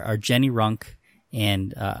 are Jenny Runk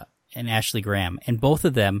and Ashley Graham, and both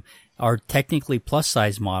of them are technically plus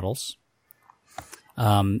size models.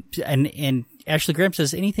 And Ashley Graham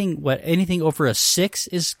says anything over a 6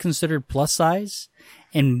 is considered plus size.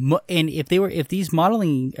 And if these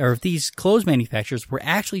modeling or if these clothes manufacturers were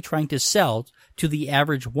actually trying to sell to the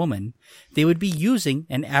average woman, they would be using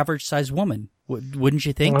an average size woman. Wouldn't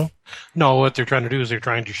you think? Well, no, what they're trying to do is they're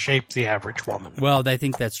trying to shape the average woman. Well, I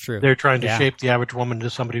think that's true. They're trying to shape the average woman to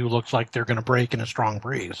somebody who looks like they're going to break in a strong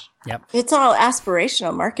breeze. Yep. It's all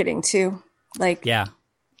aspirational marketing too. Yeah,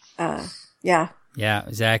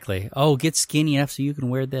 exactly. Oh, get skinny enough so you can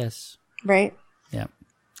wear this. Right. Yeah.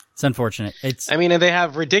 It's unfortunate. And they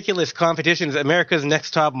have ridiculous competitions, America's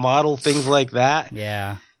Next Top Model, things like that.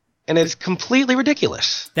 Yeah. And it's completely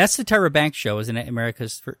ridiculous. That's the Tyra Banks show, isn't it?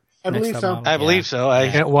 America's I believe so. I believe so.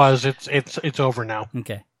 It was. It's over now.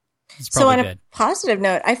 Okay. It's So on a positive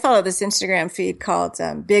note, I follow this Instagram feed called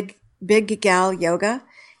Big Gal Yoga,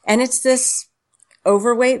 and it's this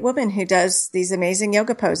overweight woman who does these amazing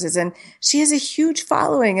yoga poses, and she has a huge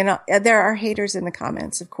following, and there are haters in the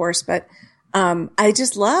comments, of course, but I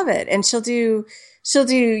just love it. And she'll do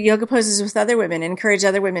yoga poses with other women, encourage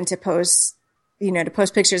other women to post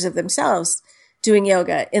pictures of themselves doing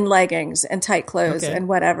yoga in leggings and tight clothes and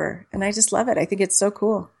whatever. And I just love it. I think it's so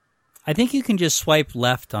cool. I think you can just swipe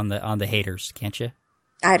left on the haters, can't you?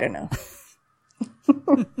 I don't know.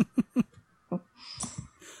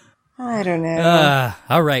 I don't know.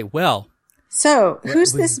 All right. Well. So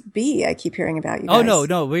who's this B I keep hearing about, you guys? Oh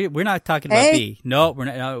no, we're not talking about B. No, we're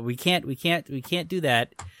not. No, we can't do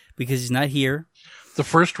that because he's not here. The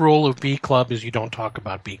first rule of B Club is you don't talk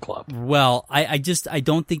about B Club. Well, I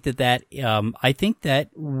don't think that I think that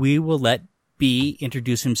we will let B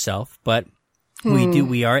introduce himself, but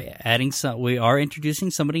we are introducing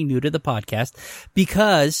somebody new to the podcast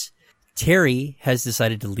because Terry has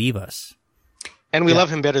decided to leave us. And we love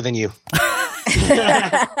him better than you.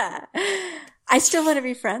 I still want to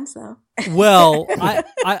be friends, though. Well,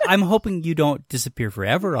 I'm hoping you don't disappear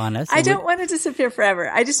forever on us. I don't want to disappear forever.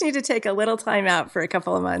 I just need to take a little time out for a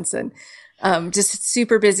couple of months and just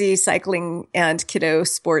super busy cycling and kiddo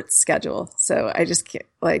sports schedule. So I just can't,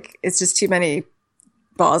 it's just too many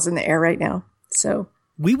balls in the air right now. So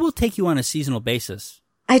we will take you on a seasonal basis.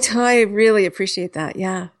 I really appreciate that.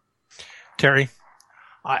 Yeah. Terry,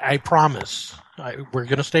 I promise we're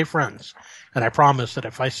going to stay friends. And I promise that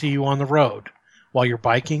if I see you on the road while you're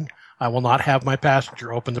biking, I will not have my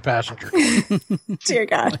passenger open the passenger door. Dear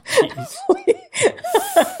God.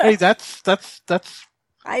 Hey, that's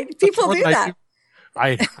people do that.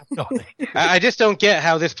 I know. I just don't get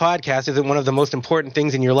how this podcast isn't one of the most important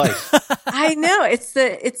things in your life. I know.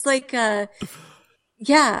 It's like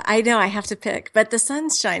Yeah, I know I have to pick, but the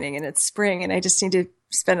sun's shining and it's spring and I just need to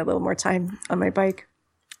spend a little more time on my bike.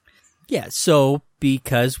 Yeah. So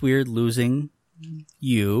because we're losing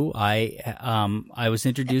you, I was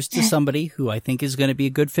introduced to somebody who I think is going to be a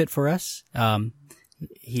good fit for us. I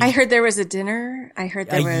heard there was a dinner. I heard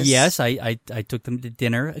there was. Yes, I took them to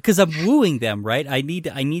dinner because I'm wooing them, right? I need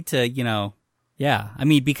to, yeah. I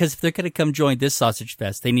mean, because if they're going to come join this sausage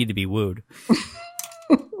fest, they need to be wooed.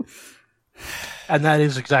 And that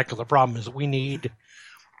is exactly the problem, is we need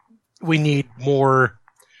more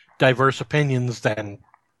diverse opinions than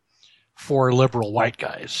 4 liberal white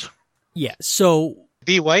guys. Yeah. So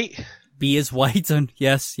be white. Be as white.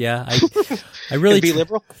 Yes. Yeah. I really be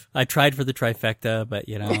liberal. I tried for the trifecta, but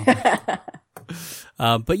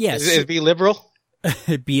but yes. Is be liberal?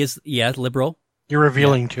 Be as liberal. You're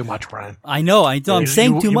revealing too much, Brian. I know. I'm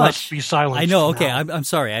saying too much. Must be silent. I know. Okay. I'm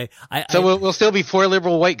sorry. So we'll still be 4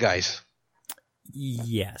 liberal white guys.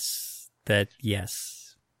 Yes.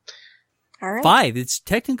 Yes. All right. 5. It's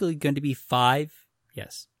technically going to be 5.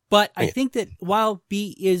 Yes. But I think that while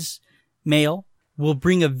B is male, will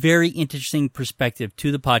bring a very interesting perspective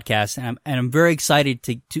to the podcast, and I'm very excited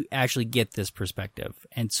to actually get this perspective.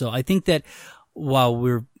 And so I think that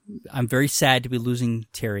while I'm very sad to be losing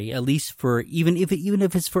Terry, at least for even if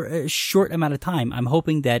it's for a short amount of time. I'm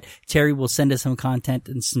hoping that Terry will send us some content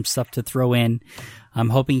and some stuff to throw in. I'm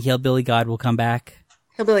hoping Hillbilly God will come back.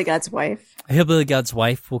 Hillbilly God's wife. Hillbilly God's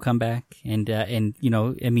wife will come back, and I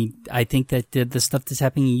mean, I think that the stuff that's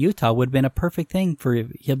happening in Utah would have been a perfect thing for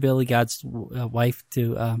Hillbilly God's wife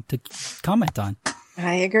to comment on.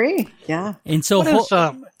 I agree. Yeah. And so,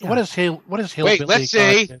 what is Hillbilly? Wait, let's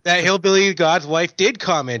say that Hillbilly God's wife did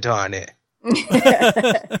comment on it.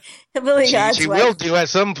 Hillbilly God's she wife. will do at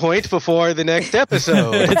some point before the next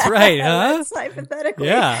episode. That's right, huh? That's hypothetically.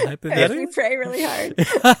 Yeah, hypothetically. We pray really hard.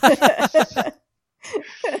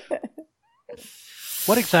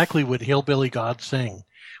 What exactly would Hillbilly God sing?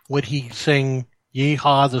 Would he sing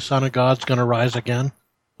 "Yeehaw, the Son of God's gonna rise again"?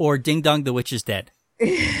 Or "Ding Dong, the Witch is Dead"?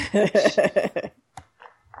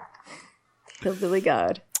 Hillbilly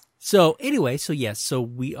God. So anyway, so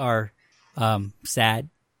we are sad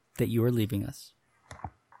that you are leaving us.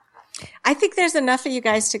 I think there's enough of you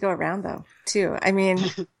guys to go around, though, too. I mean,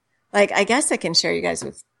 I guess I can share you guys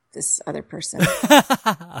with this other person.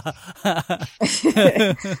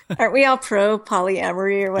 Aren't we all pro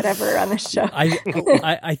polyamory or whatever on this show?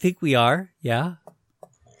 I think we are, yeah.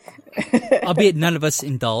 Albeit none of us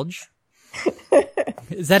indulge.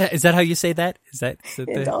 Is that how you say that? Is that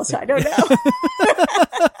indulge? I don't know.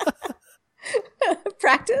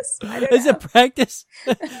 Practice? I don't know. Is it practice?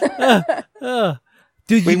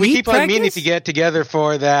 Dude, we keep on meaning to get together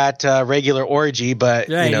for that regular orgy, but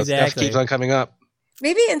stuff keeps on coming up.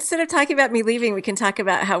 Maybe instead of talking about me leaving, we can talk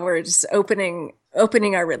about how we're just opening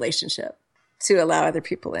our relationship to allow other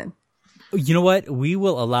people in. You know what? We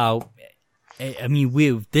will allow. I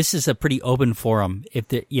mean, this is a pretty open forum. If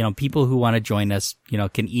people who want to join us,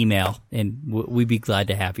 can email, and we'd be glad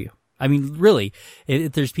to have you. I mean, really,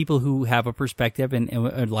 if there's people who have a perspective and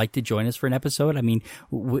would like to join us for an episode, I mean,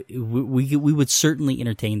 we would certainly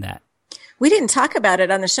entertain that. We didn't talk about it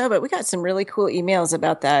on the show, but we got some really cool emails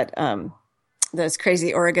about that. Those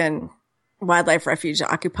crazy Oregon wildlife refuge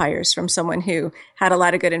occupiers from someone who had a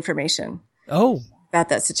lot of good information. About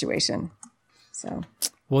that situation. So,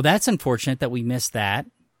 well, that's unfortunate that we missed that.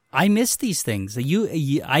 I missed these things.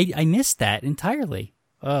 I missed that entirely.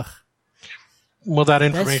 Ugh. Well, that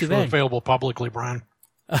information was available publicly, Brian,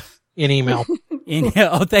 in email.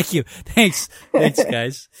 Oh, thank you. Thanks,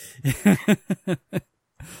 guys.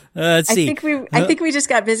 Let's see. I think we just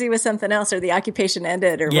got busy with something else, or the occupation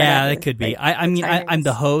ended, or whatever. Yeah, that could be. I mean, I'm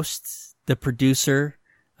the host, the producer,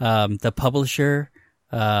 the publisher.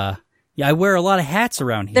 I wear a lot of hats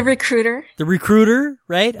around here. The recruiter,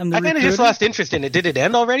 right? I'm the recruiter. I kind of just lost interest in it. Did it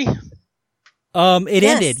end already? It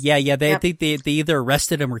ended. Yeah. I think they either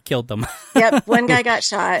arrested him or killed them. Yep. One guy got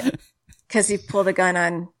shot because he pulled a gun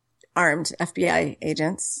on armed FBI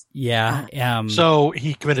agents. Yeah. So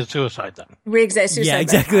he committed suicide then. Suicide. Yeah,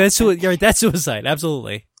 exactly. That's suicide.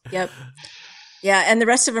 Absolutely. Yep. Yeah, and the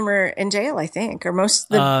rest of them are in jail, I think, or most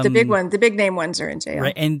the big name ones are in jail.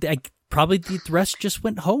 Right, and probably the rest just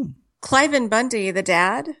went home. Cliven Bundy, the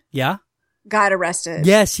dad. Yeah. Got arrested.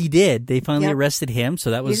 Yes, he did. They finally arrested him, so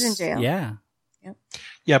that was he's in jail. Yeah. Yep.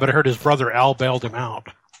 Yeah, but I heard his brother Al bailed him out.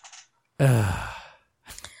 One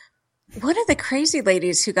of the crazy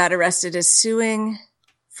ladies who got arrested is suing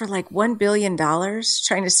for like $1 billion,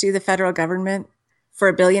 trying to sue the federal government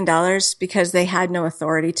for $1 billion because they had no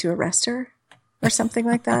authority to arrest her or something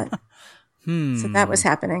like that. So that was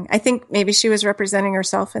happening. I think maybe she was representing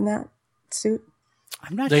herself in that suit.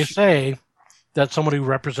 I'm not They say that somebody who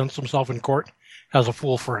represents himself in court has a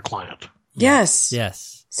fool for a client. Yes.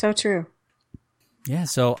 Yes. So true. Yeah,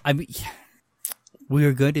 so I mean, we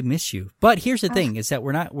are going to miss you. But here's the thing: is that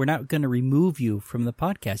we're not going to remove you from the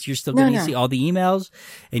podcast. You're still going to see all the emails,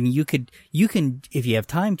 and you can, if you have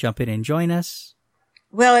time, jump in and join us.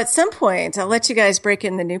 Well, at some point, I'll let you guys break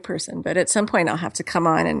in the new person, but at some point, I'll have to come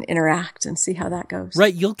on and interact and see how that goes.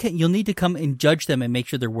 Right? You'll need to come and judge them and make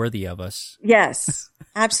sure they're worthy of us. Yes,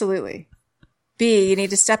 absolutely. B, you need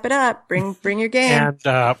to step it up. Bring your game.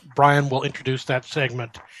 And Brian will introduce that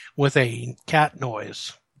segment with a cat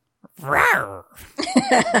noise.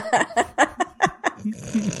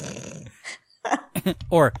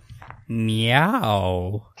 Or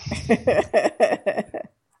meow.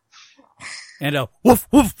 And a woof,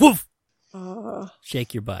 woof, woof.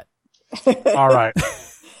 Shake your butt. All right.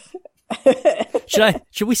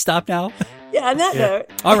 Should we stop now? Yeah, on that note.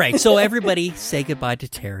 All right. So everybody say goodbye to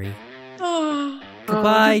Terry.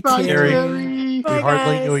 Goodbye, Terry. We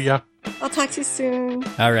hardly knew you. I'll talk to you soon.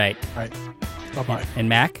 All right. Bye-bye. And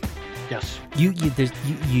Mac? Yes. You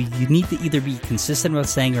need to either be consistent about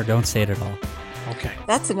saying or don't say it at all. Okay.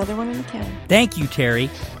 That's another one in the can. Thank you, Terry.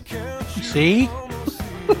 See?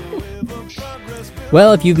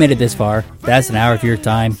 Well, if you've made it this far, that's an hour of your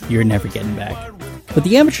time you're never getting back. But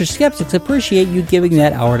the Amateur Skeptics appreciate you giving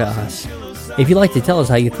that hour to us. If you'd like to tell us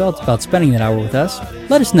how you felt about spending that hour with us,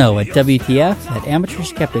 let us know at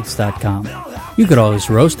WTF@amateurskeptics.com. You could always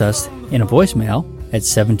roast us in a voicemail at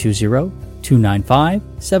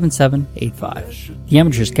 720-295-7785. The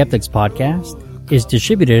Amateur Skeptics podcast is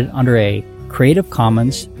distributed under a Creative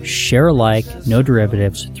Commons Share-alike No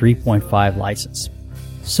Derivatives 3.5 license.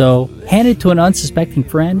 So, hand it to an unsuspecting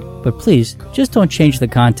friend, but please, just don't change the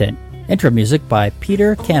content. Intro music by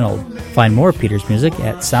Peter Canold. Find more of Peter's music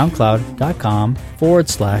at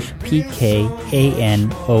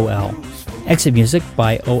soundcloud.com/PKANOL. Exit music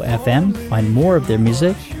by OFM. Find more of their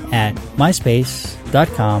music at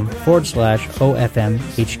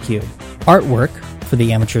myspace.com/OFMHQ. Artwork for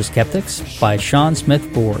the Amateur Skeptics by Sean Smith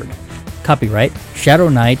Ford. Copyright Shadow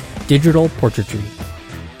Knight Digital Portraiture.